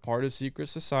were part of secret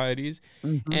societies.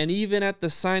 And even at the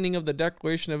signing of the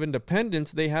Declaration of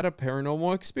Independence, they had a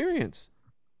paranormal experience.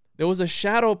 There was a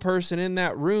shadow person in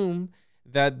that room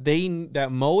that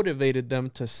motivated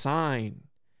them to sign,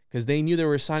 because they knew they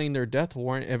were signing their death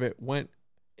warrant if it went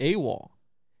AWOL.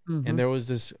 And there was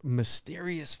this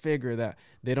mysterious figure that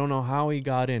they don't know how he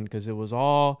got in, because it was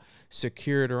all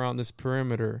secured around this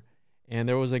perimeter. And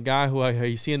there was a guy who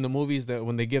you see in the movies that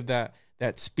when they give that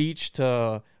speech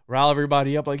to rile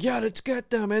everybody up, like, yeah, let's get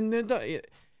them. And then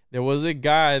there was a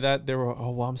guy that they were,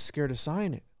 oh, well, I'm scared to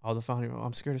sign it. All the founding,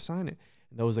 I'm scared to sign it.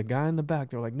 And there was a guy in the back.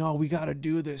 They're like, no, we got to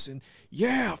do this. And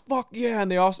yeah, fuck yeah. And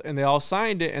they all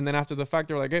signed it. And then after the fact,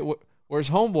 they were like, hey, where's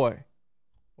homeboy?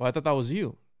 Well, I thought that was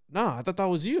you. No, I thought that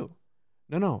was you.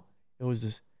 No. It was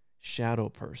this shadow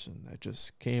person that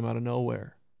just came out of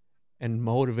nowhere and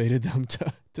motivated them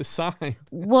to sign.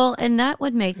 Well, and that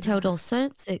would make total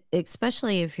sense,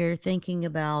 especially if you're thinking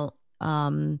about,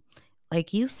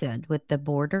 like you said, with the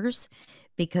borders,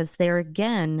 because there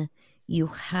again, you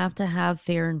have to have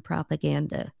fear and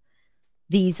propaganda.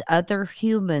 These other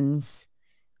humans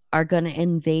are going to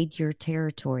invade your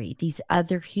territory. These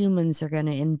other humans are going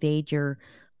to invade your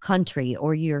country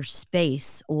or your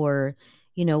space or,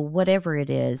 whatever it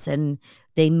is. And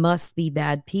they must be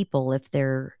bad people if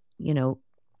they're,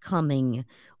 coming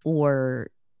or,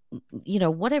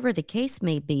 whatever the case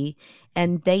may be.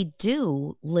 And they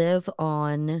do live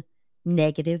on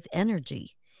negative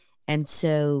energy. And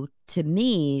so to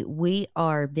me, we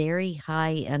are very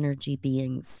high energy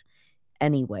beings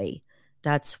anyway.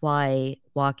 That's why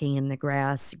walking in the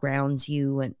grass grounds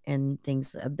you and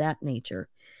things of that nature.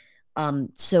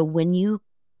 So when you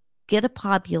get a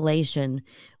population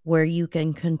where you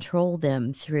can control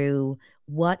them through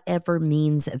whatever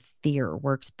means of fear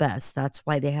works best, that's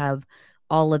why they have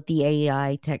all of the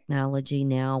AI technology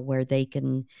now where they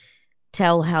can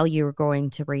tell how you're going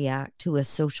to react to a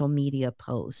social media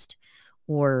post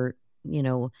or,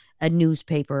 a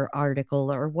newspaper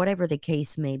article or whatever the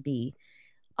case may be.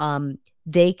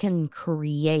 They can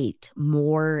create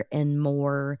more and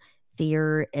more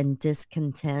fear and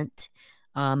discontent,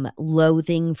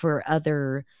 loathing for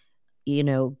other,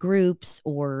 groups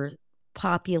or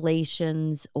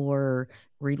populations or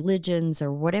religions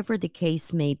or whatever the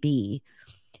case may be,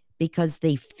 because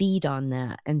they feed on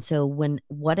that. And so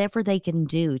whatever they can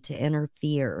do to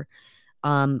interfere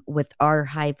with our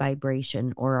high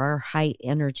vibration or our high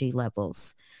energy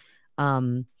levels,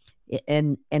 and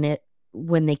it,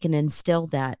 when they can instill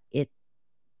that, it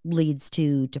leads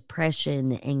to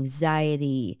depression,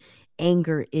 anxiety,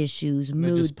 anger issues, And they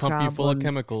mood just pump problems. you full of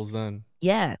chemicals then.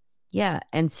 Yeah.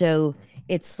 And so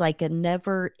it's like a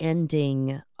never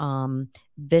ending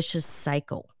vicious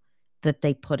cycle that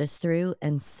they put us through.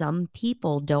 And some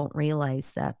people don't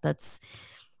realize that. That's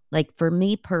like, for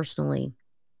me personally,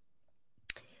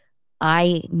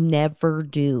 I never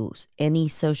do any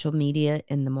social media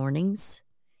in the mornings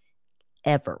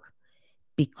ever,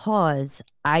 because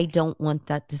I don't want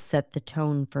that to set the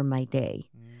tone for my day.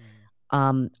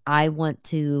 I want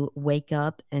to wake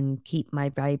up and keep my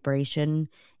vibration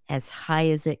as high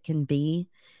as it can be.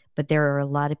 But there are a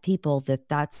lot of people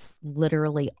that's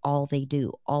literally all they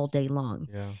do all day long.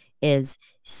 Yeah. Is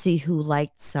see who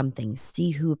liked something,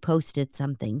 see who posted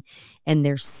something, and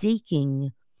they're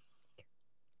seeking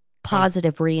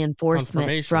positive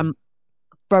reinforcement from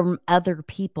other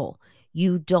people.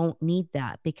 You don't need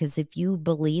that, because if you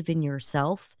believe in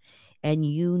yourself and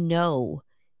you know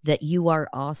that you are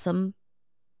awesome,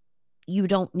 you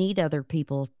don't need other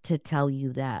people to tell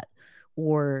you that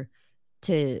or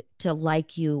to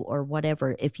like you or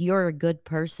whatever. If you're a good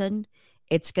person,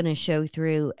 it's going to show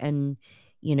through, and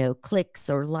clicks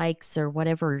or likes or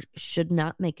whatever should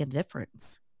not make a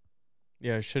difference.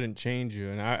 Yeah, it shouldn't change you.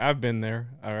 And I've been there.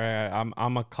 All right.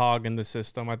 I'm a cog in the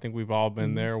system. I think we've all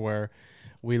been there, where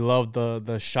we love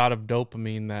the shot of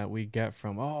dopamine that we get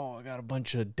from, oh, I got a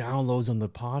bunch of downloads on the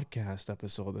podcast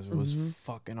episode. This was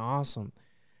fucking awesome.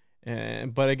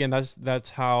 But again,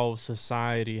 that's how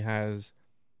society has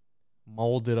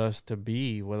molded us to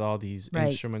be, with all these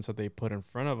instruments that they put in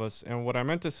front of us. And what I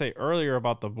meant to say earlier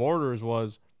about the borders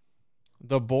was,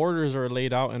 the borders are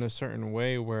laid out in a certain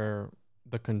way where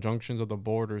the conjunctions of the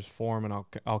borders form an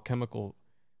alchemical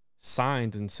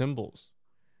signs and symbols.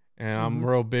 And I'm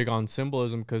real big on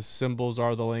symbolism, because symbols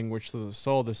are the language to the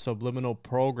soul, the subliminal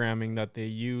programming that they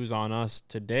use on us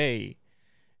today.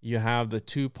 You have the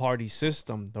two-party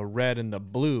system, the red and the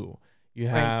blue. You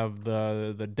have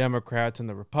the Democrats and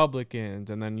the Republicans.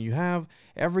 And then you have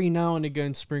every now and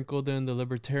again sprinkled in the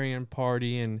Libertarian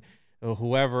Party and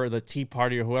whoever, the Tea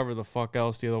Party or whoever the fuck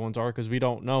else the other ones are, because we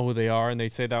don't know who they are. And they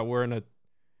say that we're in a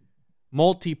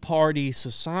multi-party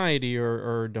society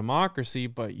or democracy,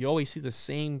 but you always see the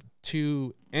same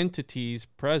two entities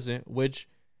present, which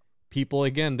people,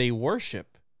 again, they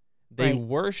worship. They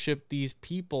worship these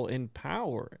people in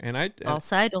power. And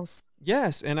false idols.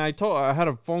 Yes. And I had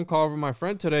a phone call with my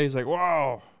friend today. He's like,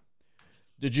 wow,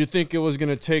 did you think it was going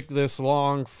to take this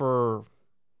long for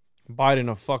Biden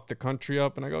to fuck the country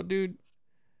up? And I go, dude,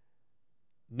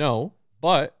 no.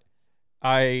 But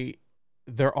they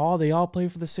all play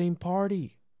for the same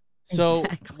party. So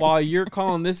Exactly. while you're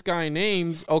calling this guy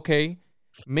names, okay,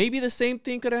 maybe the same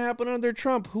thing could have happened under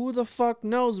Trump. Who the fuck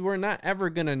knows? We're not ever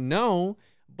going to know,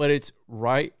 but it's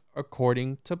right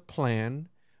according to plan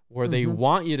where they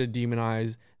want you to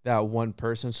demonize that one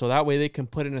person. So that way they can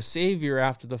put in a savior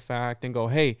after the fact and go,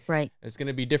 hey, Right. it's going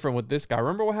to be different with this guy.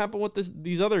 Remember what happened with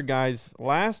these other guys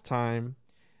last time?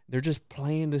 They're just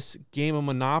playing this game of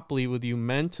Monopoly with you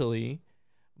mentally.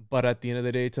 But at the end of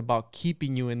the day, it's about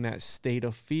keeping you in that state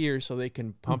of fear so they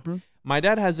can pump. My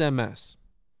dad has MS.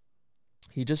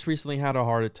 He just recently had a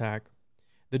heart attack.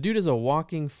 The dude is a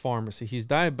walking pharmacy. He's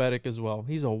diabetic as well.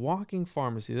 He's a walking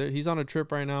pharmacy. He's on a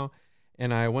trip right now.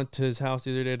 And I went to his house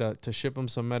the other day to ship him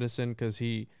some medicine because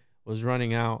he was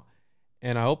running out.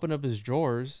 And I opened up his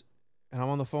drawers and I'm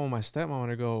on the phone with my stepmom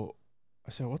and I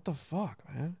said, what the fuck,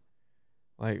 man?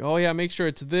 Like, oh yeah, make sure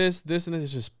it's this, and this.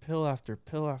 It's just pill after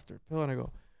pill after pill. And I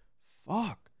go,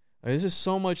 fuck, like, this is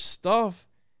so much stuff.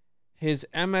 His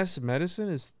MS medicine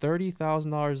is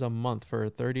 $30,000 a month for a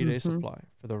 30-day supply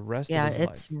for the rest of his life. Yeah,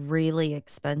 it's really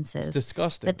expensive. It's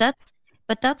disgusting.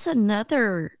 But that's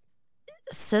another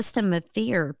system of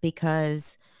fear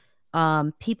because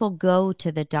people go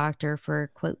to the doctor for a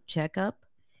quote checkup,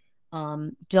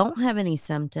 don't have any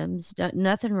symptoms,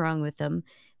 nothing wrong with them,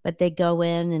 but they go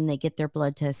in and they get their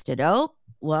blood tested. Oh,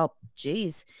 well,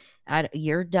 geez,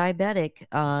 you're diabetic.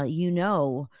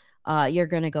 You're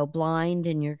going to go blind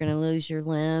and you're going to lose your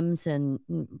limbs and,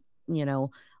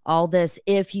 all this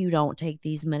if you don't take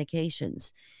these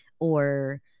medications.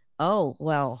 Or, oh,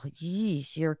 well,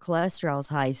 geez, your cholesterol's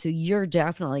high, so you're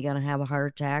definitely going to have a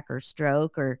heart attack or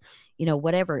stroke or,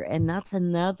 whatever. And that's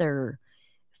another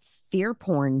fear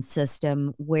porn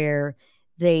system where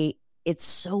it's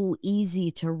so easy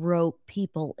to rope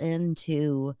people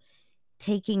into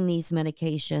taking these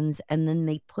medications, and then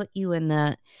they put you in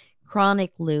that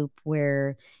chronic loop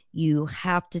where you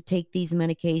have to take these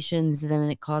medications, then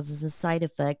it causes a side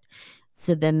effect.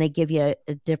 So then they give you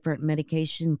a different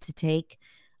medication to take,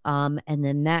 and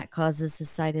then that causes a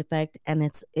side effect. And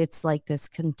it's like this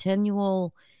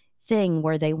continual thing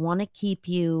where they want to keep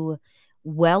you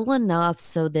well enough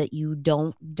so that you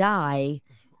don't die,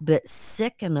 but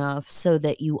sick enough so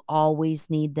that you always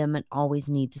need them and always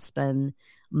need to spend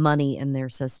money in their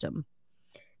system.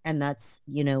 And that's,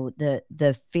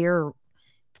 the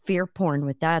fear porn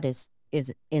with that is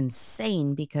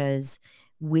insane because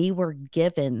we were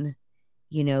given,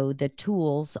 the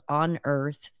tools on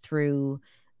earth through,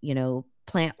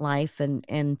 plant life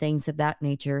and things of that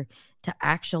nature to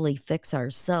actually fix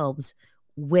ourselves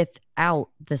without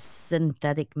the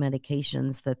synthetic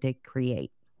medications that they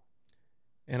create.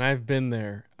 And I've been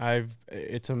there.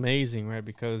 It's amazing, right?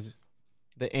 Because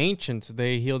the ancients,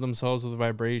 they heal themselves with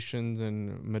vibrations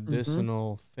and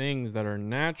medicinal things that are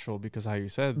natural because, how you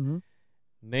said,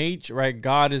 nature, right?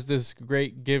 God is this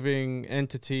great giving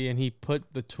entity, and he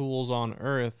put the tools on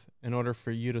earth in order for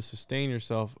you to sustain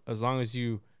yourself as long as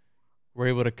you were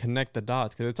able to connect the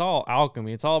dots, because it's all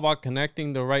alchemy. It's all about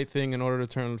connecting the right thing in order to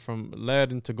turn from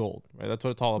lead into gold, right? That's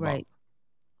what it's all about.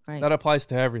 Right. That applies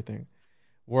to everything.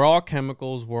 We're all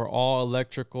chemicals. We're all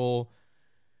electrical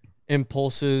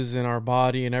impulses in our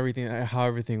body and everything, how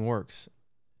everything works.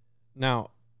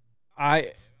 Now,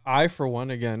 I for one,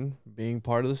 again, being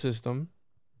part of the system,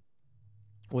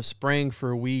 was spraying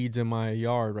for weeds in my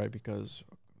yard, right? Because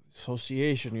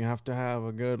association, you have to have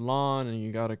a good lawn and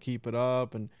you got to keep it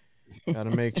up and got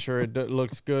to make sure it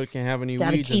looks good. Can't have any weeds.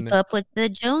 Got to keep up with the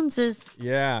Joneses.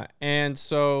 Yeah. And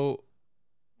so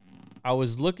I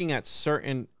was looking at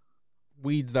certain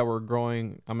weeds that were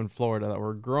growing. I'm in Florida, that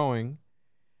were growing.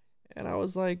 And I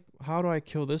was like, how do I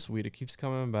kill this weed? It keeps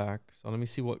coming back. So let me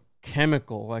see what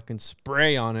chemical I can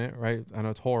spray on it, right? I know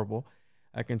it's horrible.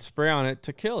 I can spray on it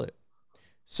to kill it.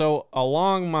 So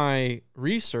along my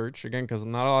research, again, because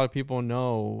not a lot of people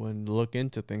know and look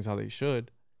into things how they should,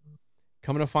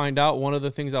 coming to find out, one of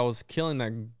the things I was killing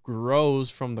that grows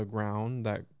from the ground,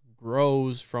 that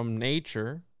grows from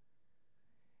nature,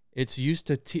 it's used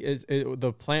to,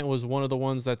 the plant was one of the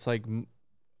ones that's like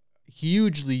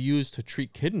hugely used to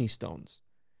treat kidney stones.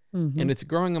 And it's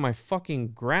growing in my fucking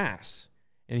grass.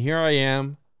 And here I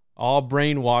am, all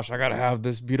brainwashed. I got to have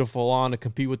this beautiful lawn to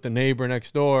compete with the neighbor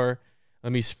next door.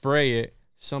 Let me spray it.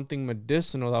 Something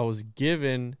medicinal that was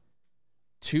given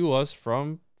to us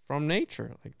from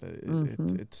nature. Like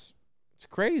it's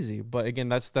crazy. But again,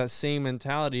 that's that same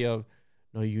mentality of,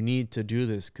 no, you need to do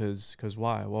this because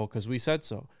why? Well, because we said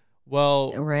so.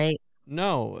 Well, right.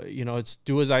 No, it's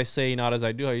do as I say, not as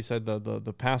I do. How you said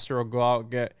the pastor will go out,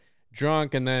 get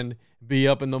drunk, and then be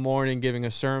up in the morning giving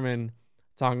a sermon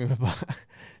talking about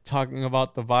talking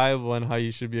about the Bible and how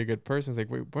you should be a good person. It's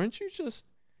like, wait, weren't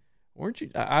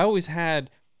you? I always had,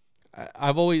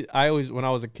 I always, when I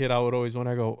was a kid, I would always, when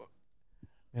I go,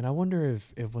 and I wonder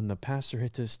if when the pastor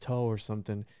hits his toe or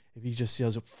something, if he just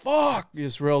yells, "Fuck!"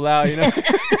 just real loud, you know.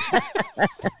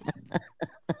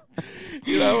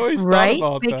 I always right?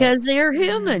 thought about because that. they're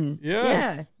human.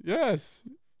 Yes, yes.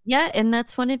 Yeah, and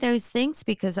that's one of those things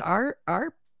because our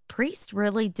priest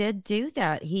really did do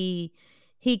that. He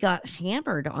got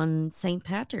hammered on St.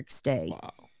 Patrick's Day.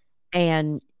 Wow.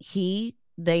 And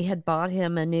they had bought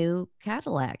him a new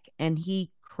Cadillac and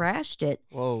he crashed it.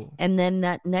 Whoa. And then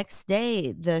that next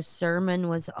day the sermon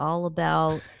was all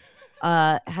about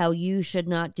how you should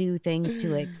not do things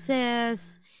to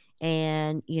excess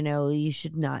and you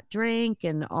should not drink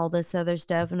and all this other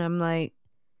stuff. And I'm like,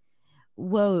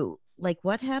 whoa, like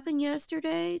what happened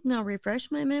yesterday? Now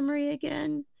refresh my memory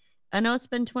again. I know it's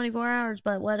been 24 hours,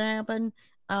 but what happened?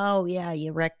 Oh yeah,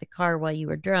 you wrecked the car while you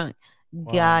were drunk.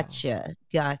 Wow. Gotcha.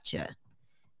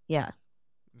 Yeah.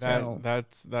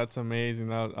 That's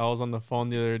amazing. I was on the phone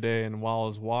the other day, and while I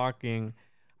was walking,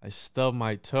 I stubbed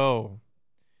my toe,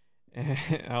 and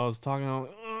I was talking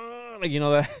like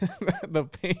that the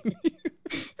pain.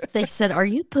 They said, "Are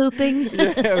you pooping?"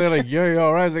 Yeah, they're like, "You're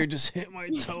all right." I was like, "Just hit my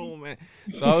toe, man."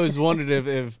 So I always wondered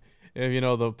if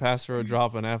the pastor would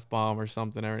drop an F-bomb or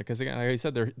something, because again, like I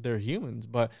said, they're humans,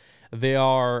 but they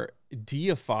are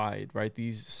deified, right?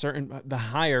 The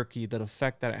hierarchy, that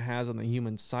effect that it has on the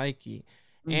human psyche,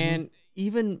 and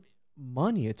even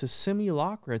money. It's a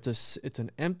simulacra. It's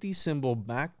an empty symbol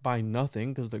backed by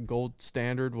nothing, because the gold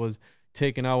standard was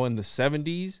taken out in the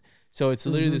 70s. So it's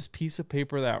literally this piece of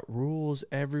paper that rules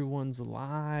everyone's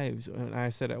lives. And I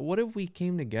said, what if we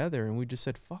came together and we just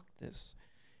said, fuck this?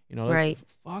 Right.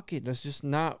 Fuck it. Let's just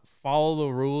not follow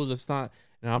the rules. It's not,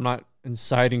 I'm not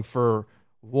inciting for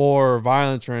war or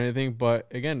violence or anything, but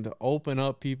again, to open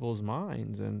up people's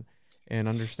minds and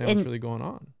understand what's really going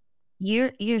on.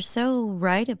 You're so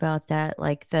right about that.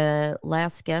 Like the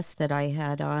last guest that I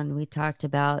had on, we talked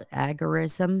about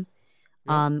agorism.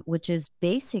 Which is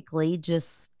basically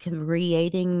just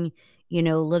creating,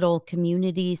 little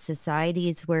community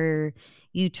societies where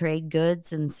you trade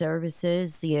goods and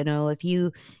services. If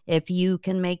you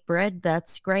can make bread,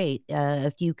 that's great.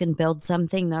 If you can build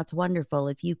something, that's wonderful.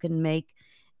 If you can make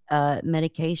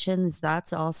medications,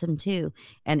 that's awesome too.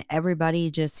 And everybody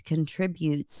just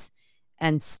contributes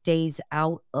and stays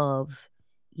out of,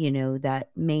 that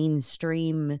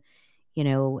mainstream,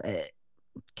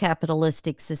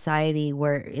 capitalistic society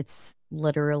where it's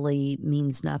literally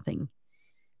means nothing.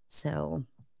 So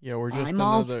yeah, we're just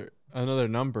another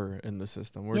number in the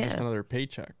system. We're just another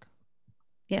paycheck.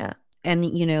 Yeah.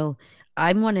 And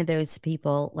I'm one of those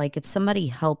people, like if somebody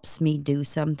helps me do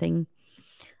something,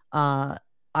 I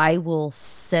will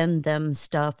send them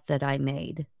stuff that I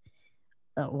made.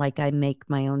 Like I make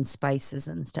my own spices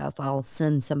and stuff. I'll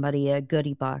send somebody a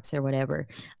goodie box or whatever.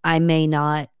 I may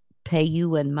not pay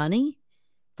you in money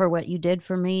for what you did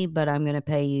for me, but I'm going to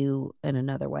pay you in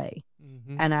another way.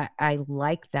 And I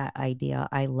like that idea.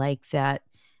 I like that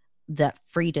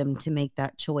freedom to make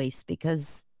that choice,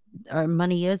 because our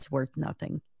money is worth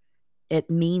nothing. It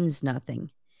means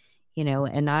nothing,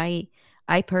 and I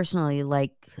personally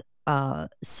like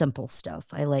simple stuff.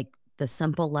 I like the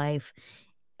simple life,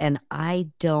 and I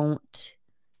don't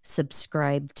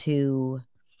subscribe to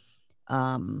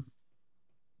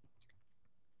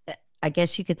I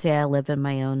guess you could say I live in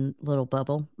my own little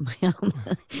bubble,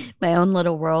 my own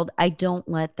little world. I don't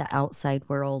let the outside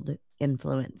world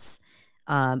influence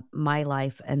my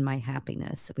life and my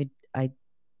happiness.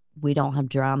 We don't have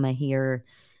drama here.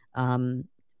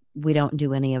 We don't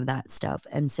do any of that stuff.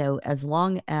 And so as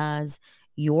long as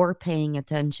you're paying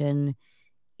attention,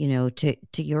 to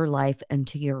your life and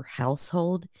to your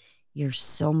household, you're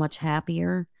so much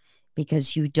happier,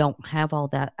 because you don't have all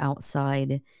that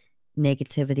outside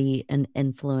negativity and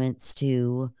influence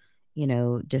to,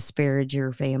 disparage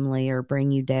your family or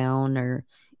bring you down or,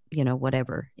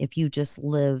 whatever. If you just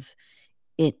live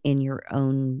it in your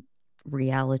own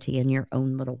reality, in your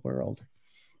own little world.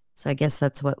 So I guess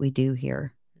that's what we do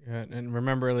here. Yeah, and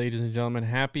remember, ladies and gentlemen,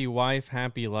 happy wife,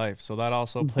 happy life. So that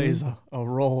also plays a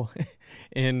role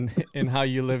in how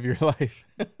you live your life.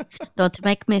 Don't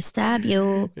make me stab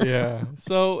you. Yeah.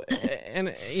 So,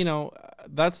 and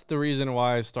that's the reason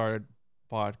why I started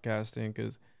podcasting,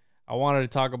 because I wanted to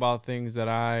talk about things that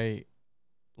I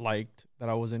liked that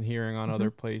I wasn't hearing on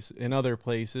other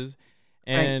places,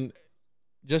 and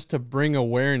just to bring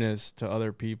awareness to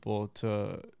other people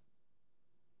to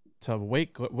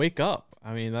wake up.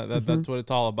 I mean, that's what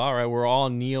it's all about, right? We're all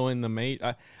Neo in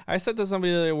the I said to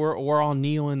somebody that we're all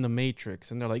Neo in the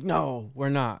Matrix, and they're like, no, we're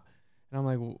not. And I'm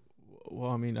like,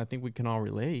 well, I mean, I think we can all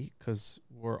relate because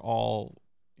we're all,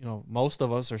 most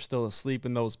of us are still asleep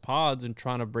in those pods and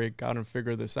trying to break out and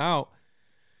figure this out.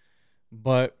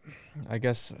 But I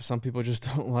guess some people just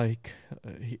don't like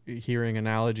hearing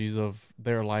analogies of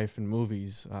their life in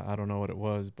movies. I don't know what it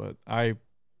was, but I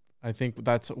think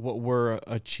that's what we're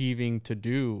achieving to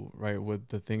do, right? With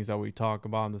the things that we talk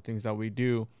about and the things that we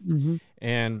do. Mm-hmm.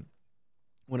 And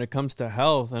when it comes to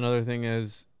health, another thing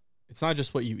is it's not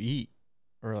just what you eat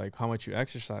or like how much you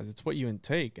exercise, it's what you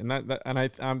intake. And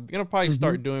I'm going to probably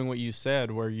start doing what you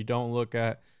said, where you don't look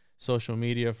at social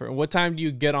media what time do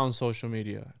you get on social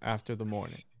media after the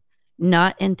morning?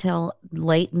 Not until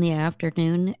late in the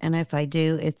afternoon. And if I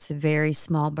do, it's a very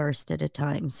small burst at a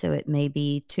time. So it may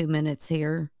be 2 minutes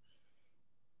here,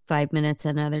 5 minutes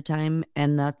another time.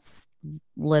 And that's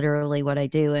literally what I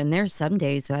do. And there's some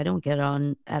days I don't get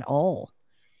on at all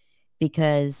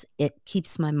because it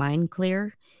keeps my mind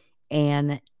clear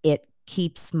and it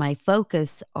keeps my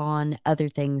focus on other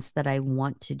things that I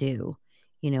want to do,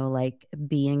 like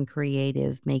being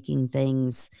creative, making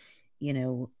things,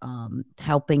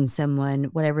 helping someone,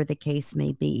 whatever the case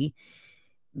may be.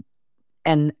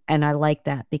 And I like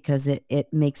that because it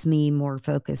makes me more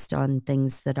focused on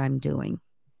things that I'm doing.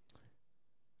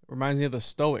 Reminds me of the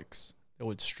Stoics that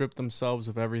would strip themselves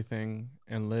of everything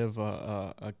and live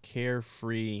a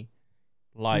carefree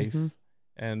life.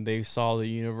 And they saw the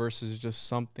universe as just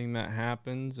something that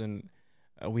happens. And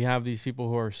we have these people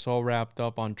who are so wrapped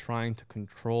up on trying to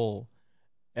control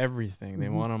everything. They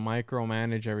want to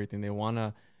micromanage everything. They want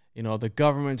to, the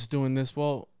government's doing this.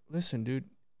 Well, listen, dude,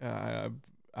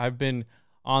 I've been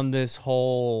on this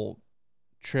whole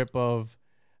trip of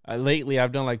lately.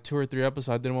 I've done like 2 or 3 episodes.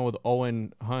 I did one with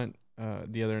Owen Hunt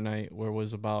the other night where it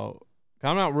was about,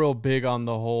 I'm not real big on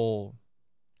the whole,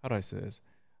 how do I say this?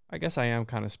 I guess I am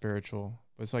kind of spiritual,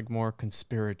 but it's like more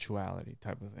conspirituality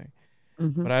type of thing.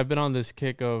 But I've been on this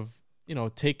kick of,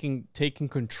 taking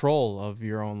control of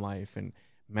your own life and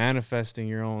manifesting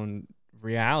your own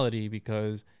reality,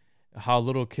 because how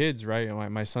little kids, right?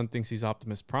 My son thinks he's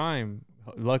Optimus Prime.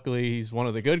 Luckily, he's one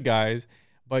of the good guys.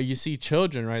 But you see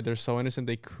children, right? They're so innocent.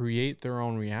 They create their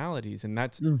own realities. And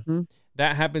that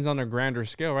happens on a grander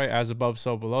scale, right? As above,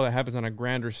 so below. That happens on a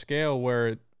grander scale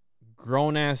where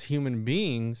grown-ass human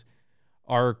beings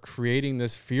are creating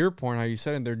this fear porn, how you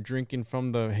said, and they're drinking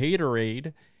from the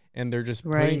haterade, and they're just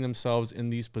putting themselves in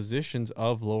these positions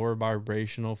of lower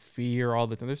vibrational fear all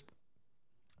the time. There's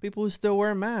people who still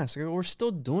wear masks. We're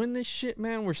still doing this shit,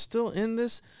 man. We're still in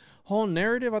this whole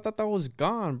narrative. I thought that was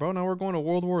gone, bro. Now we're going to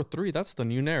World War III. That's the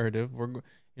new narrative. We're,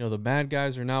 the bad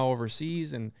guys are now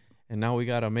overseas, and now we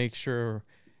got to make sure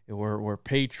we're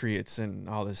patriots and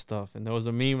all this stuff. And there was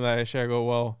a meme that I shared. I go,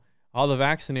 well, all the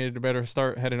vaccinated better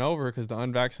start heading over because the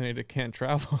unvaccinated can't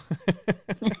travel.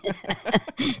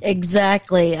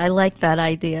 Exactly. I like that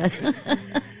idea.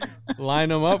 Line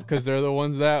them up because they're the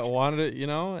ones that wanted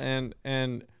it,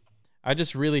 and I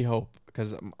just really hope,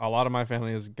 because a lot of my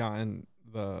family has gotten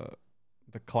the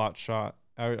clot shot.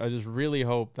 I just really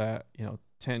hope that,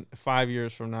 5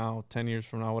 years from now, 10 years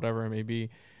from now, whatever it may be,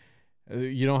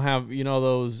 you don't have,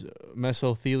 those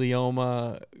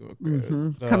mesothelioma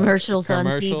commercials on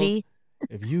TV.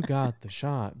 If you got the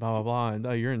shot, blah, blah, blah,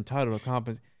 and you're entitled to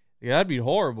compensation. Yeah, that'd be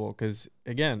horrible because,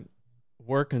 again,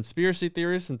 we're conspiracy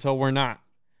theorists until we're not.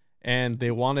 And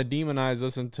they want to demonize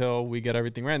us until we get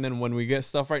everything right. And then when we get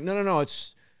stuff right, no,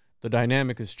 it's the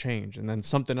dynamic has changed. And then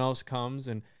something else comes.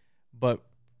 But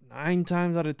 9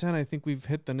 times out of 10, I think we've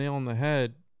hit the nail on the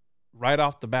head right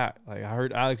off the bat. Like I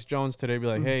heard Alex Jones today be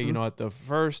like, hey, at the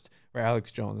first, or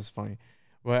Alex Jones, it's funny.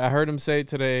 But I heard him say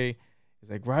today, he's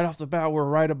like, right off the bat, we're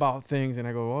right about things. And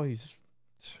I go, well, he's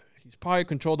probably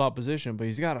controlled opposition, but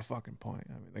he's got a fucking point.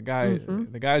 I mean,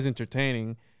 the guy's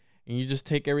entertaining, and you just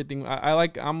take everything.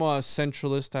 I'm a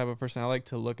centralist type of person. I like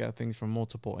to look at things from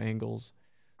multiple angles.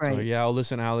 Right. So yeah, I'll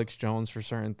listen to Alex Jones for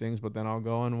certain things, but then I'll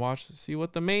go and see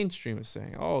what the mainstream is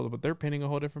saying. Oh, but they're painting a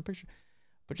whole different picture.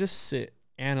 But just sit,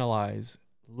 analyze,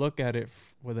 look at it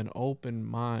with an open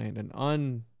mind,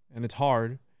 and it's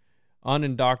hard,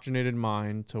 unindoctrinated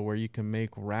mind, to where you can make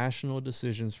rational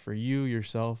decisions for you,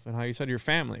 yourself, and how you said your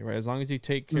family, right? As long as you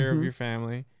take care of your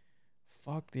family,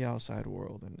 fuck the outside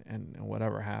world and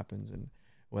whatever happens and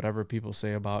whatever people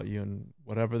say about you, and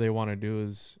whatever they want to do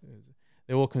is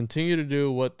they will continue to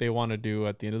do what they want to do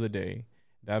at the end of the day,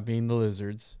 that being the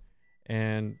lizards.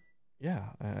 And yeah,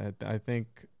 I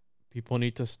think people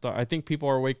need to start. I think people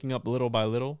are waking up little by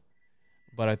little,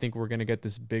 But I think we're gonna get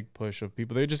this big push of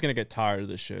people. They're just gonna get tired of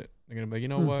this shit. They're gonna be like, you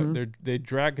know what? They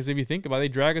drag, because if you think about it, they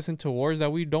drag us into wars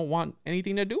that we don't want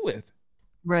anything to do with.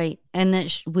 Right. And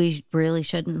that we really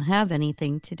shouldn't have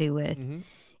anything to do with. Mm-hmm.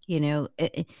 You know,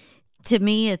 to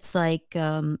me, it's like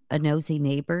a nosy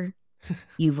neighbor.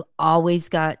 You've always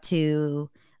got to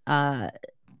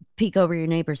peek over your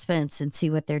neighbor's fence and see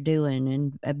what they're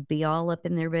doing and be all up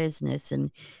in their business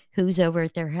and who's over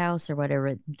at their house or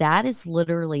whatever. That is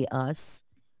literally us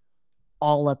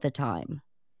all of the time,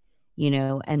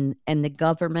 and the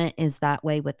government is that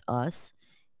way with us.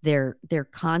 They're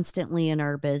constantly in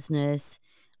our business.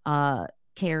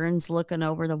 Karen's looking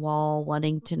over the wall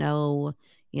wanting to know,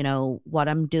 what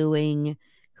I'm doing,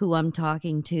 who I'm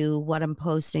talking to, what I'm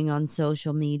posting on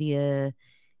social media,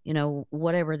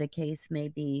 whatever the case may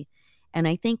be. And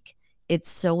I think it's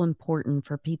so important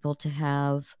for people to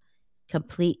have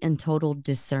complete and total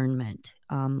discernment.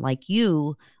 Like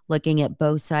you looking at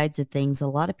both sides of things, a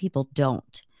lot of people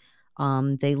don't.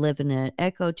 They live in an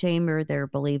echo chamber. Their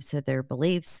beliefs are their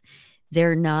beliefs.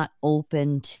 They're not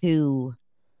open to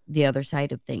the other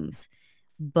side of things.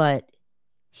 But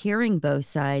hearing both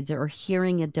sides or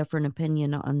hearing a different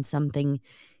opinion on something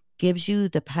gives you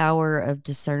the power of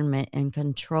discernment and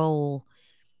control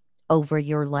over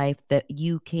your life, that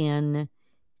you can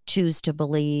choose to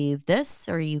believe this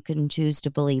or you can choose to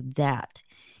believe that.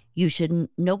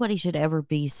 Nobody should ever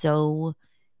be so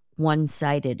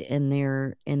one-sided in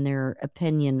their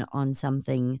opinion on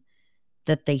something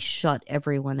that they shut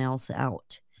everyone else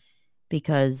out,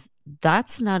 because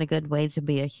that's not a good way to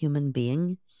be a human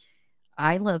being.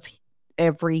 I love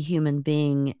every human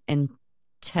being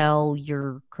until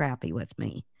you're crappy with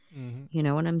me. Mm-hmm. You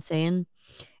know what I'm saying?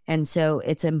 And so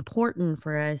it's important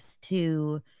for us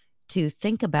to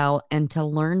think about and to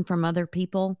learn from other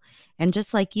people. And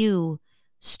just like you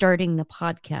starting the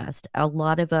podcast, a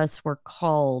lot of us were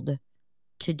called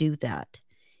to do that.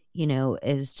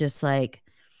 Is just like,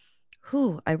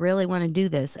 I really want to do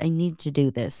this. I need to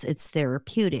do this. It's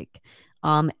therapeutic.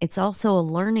 It's also a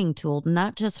learning tool,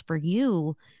 not just for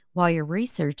you while you're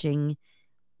researching,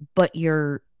 but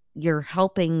you're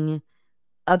helping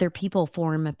other people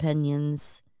form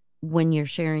opinions when you're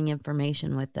sharing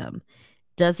information with them.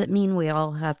 Doesn't mean we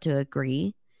all have to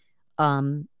agree.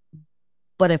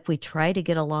 But if we try to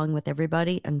get along with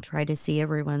everybody and try to see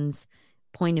everyone's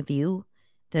point of view,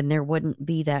 then there wouldn't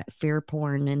be that fear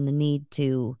porn and the need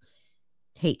to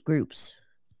hate groups.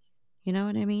 You know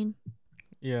what I mean?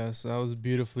 Yes, that was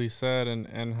beautifully said.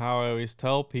 And how I always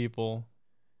tell people,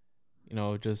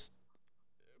 just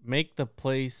make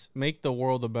the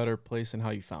world a better place than how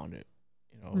you found it.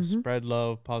 Spread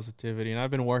love, positivity. And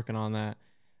I've been working on that,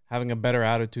 having a better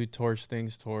attitude towards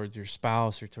things, towards your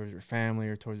spouse or towards your family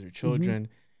or towards your children,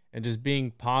 and just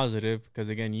being positive, because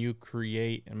again, you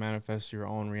create and manifest your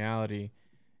own reality.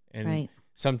 And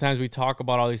sometimes we talk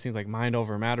about all these things like mind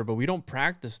over matter, but we don't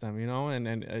practice them,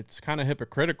 and it's kind of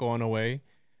hypocritical in a way.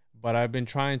 But I've been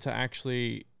trying to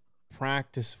actually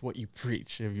practice what you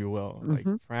preach, if you will, like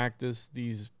practice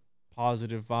these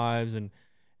positive vibes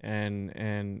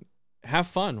and have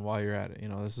fun while you're at it.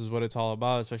 This is what it's all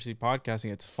about, especially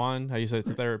podcasting. It's fun. How you said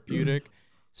it's therapeutic.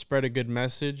 Spread a good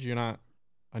message. You're not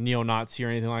a neo-Nazi or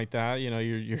anything like that.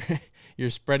 You're you're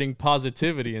spreading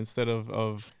positivity instead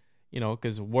of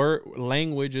because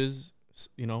language is,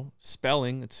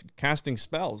 spelling. It's casting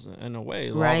spells in a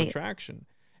way, law of attraction.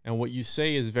 And what you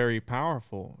say is very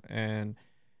powerful. And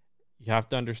you have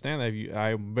to understand that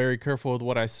I'm very careful with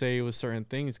what I say with certain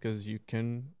things, because you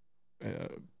can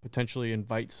potentially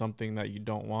invite something that you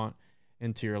don't want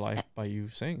into your life by you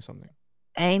saying something.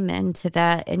 Amen to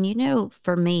that. And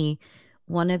for me,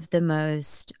 one of the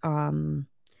most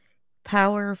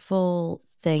powerful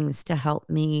things to help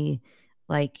me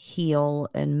like heal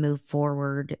and move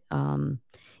forward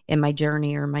in my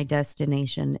journey or my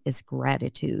destination is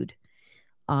gratitude.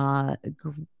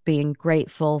 Being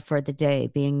grateful for the day,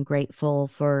 being grateful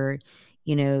for,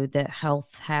 the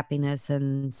health, happiness,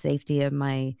 and safety of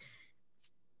my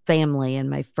family and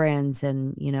my friends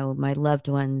and, my loved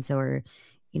ones, or,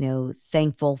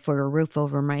 thankful for a roof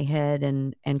over my head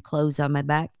and clothes on my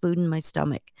back, food in my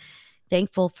stomach.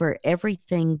 Thankful for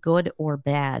everything good or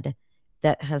bad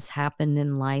that has happened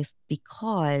in life,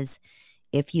 because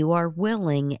if you are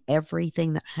willing,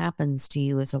 everything that happens to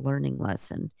you is a learning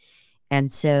lesson.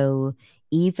 And so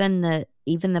even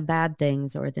the bad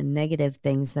things or the negative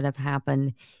things that have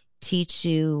happened teach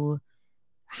you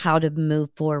how to move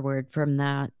forward from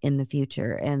that in the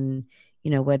future. And,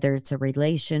 whether it's a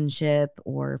relationship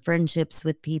or friendships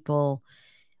with people,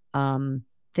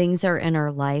 things are in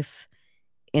our life.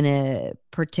 in a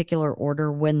particular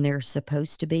order when they're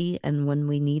supposed to be and when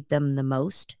we need them the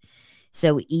most.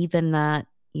 So even that,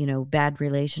 bad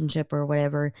relationship or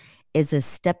whatever is a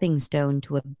stepping stone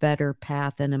to a better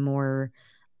path and a more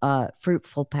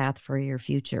fruitful path for your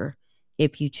future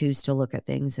if you choose to look at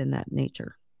things in that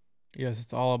nature. Yes,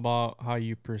 it's all about how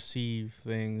you perceive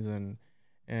things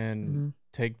and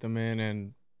take them in.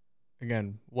 And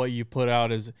again, what you put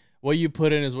in is what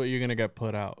you're gonna get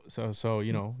put out. So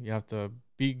you have to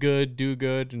be good, do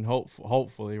good, and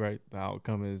hopefully, right, the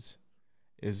outcome is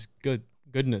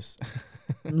goodness.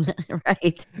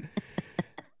 Right.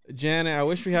 Janet, I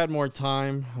wish we had more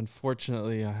time.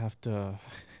 Unfortunately, I have to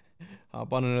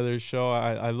hop on another show.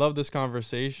 I love this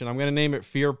conversation. I'm gonna name it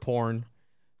Fear Porn.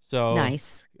 So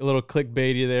nice. A little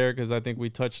clickbaity there, because I think we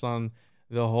touched on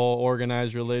the whole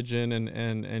organized religion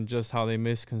and just how they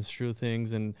misconstrue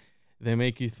things, and they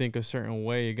make you think a certain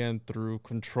way, again, through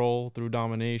control, through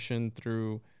domination,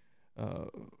 through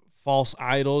false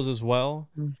idols as well.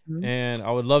 Mm-hmm. And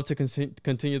I would love to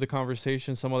continue the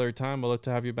conversation some other time. I'd love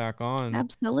to have you back on.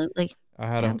 Absolutely. I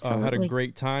had a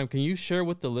great time. Can you share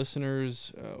with the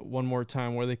listeners one more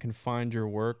time where they can find your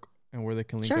work and where they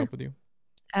can link up with you?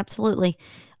 Absolutely.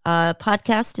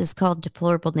 Podcast is called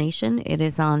Deplorable Nation. It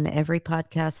is on every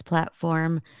podcast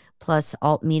platform, plus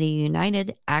Alt Media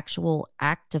United, Actual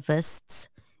Activists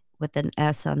with an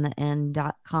S on the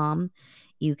end.com.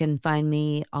 You can find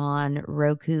me on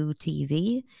Roku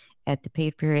TV at the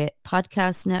Patriot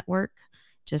Podcast Network.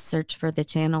 Just search for the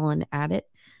channel and add it.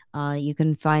 You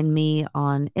can find me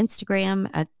on Instagram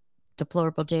at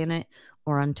Deplorable Janet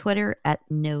or on Twitter at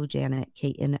KnowJanet,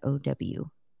 KNOW.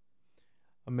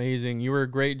 Amazing. You were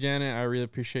great, Janet. I really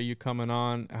appreciate you coming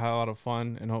on. I had a lot of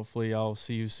fun, and hopefully I'll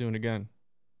see you soon again.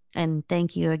 And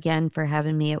thank you again for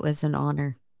having me. It was an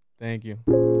honor. Thank you.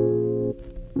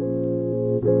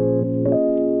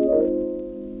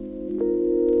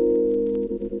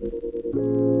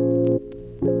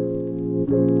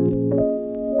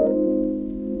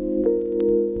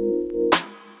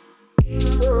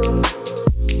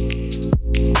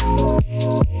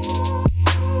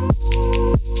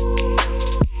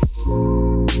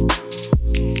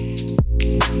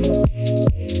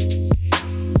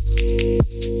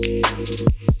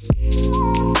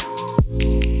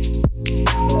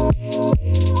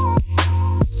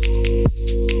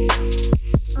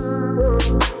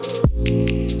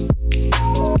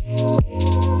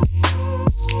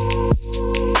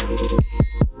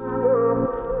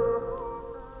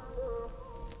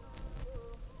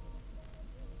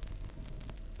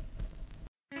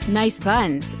 Nice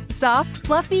buns, soft,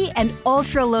 fluffy, and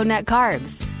ultra-low net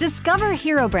carbs. Discover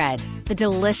Hero Bread, the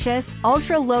delicious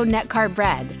ultra-low net carb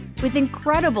bread with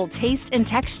incredible taste and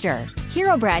texture.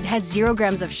 Hero Bread has 0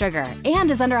 grams of sugar and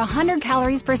is under 100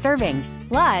 calories per serving.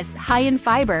 Plus, high in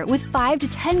fiber with 5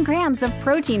 to 10 grams of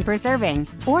protein per serving.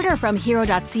 Order from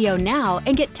hero.co now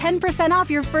and get 10%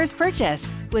 off your first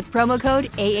purchase with promo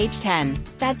code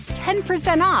AH10. That's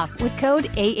 10% off with code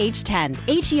AH10.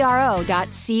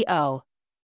 HERO.co.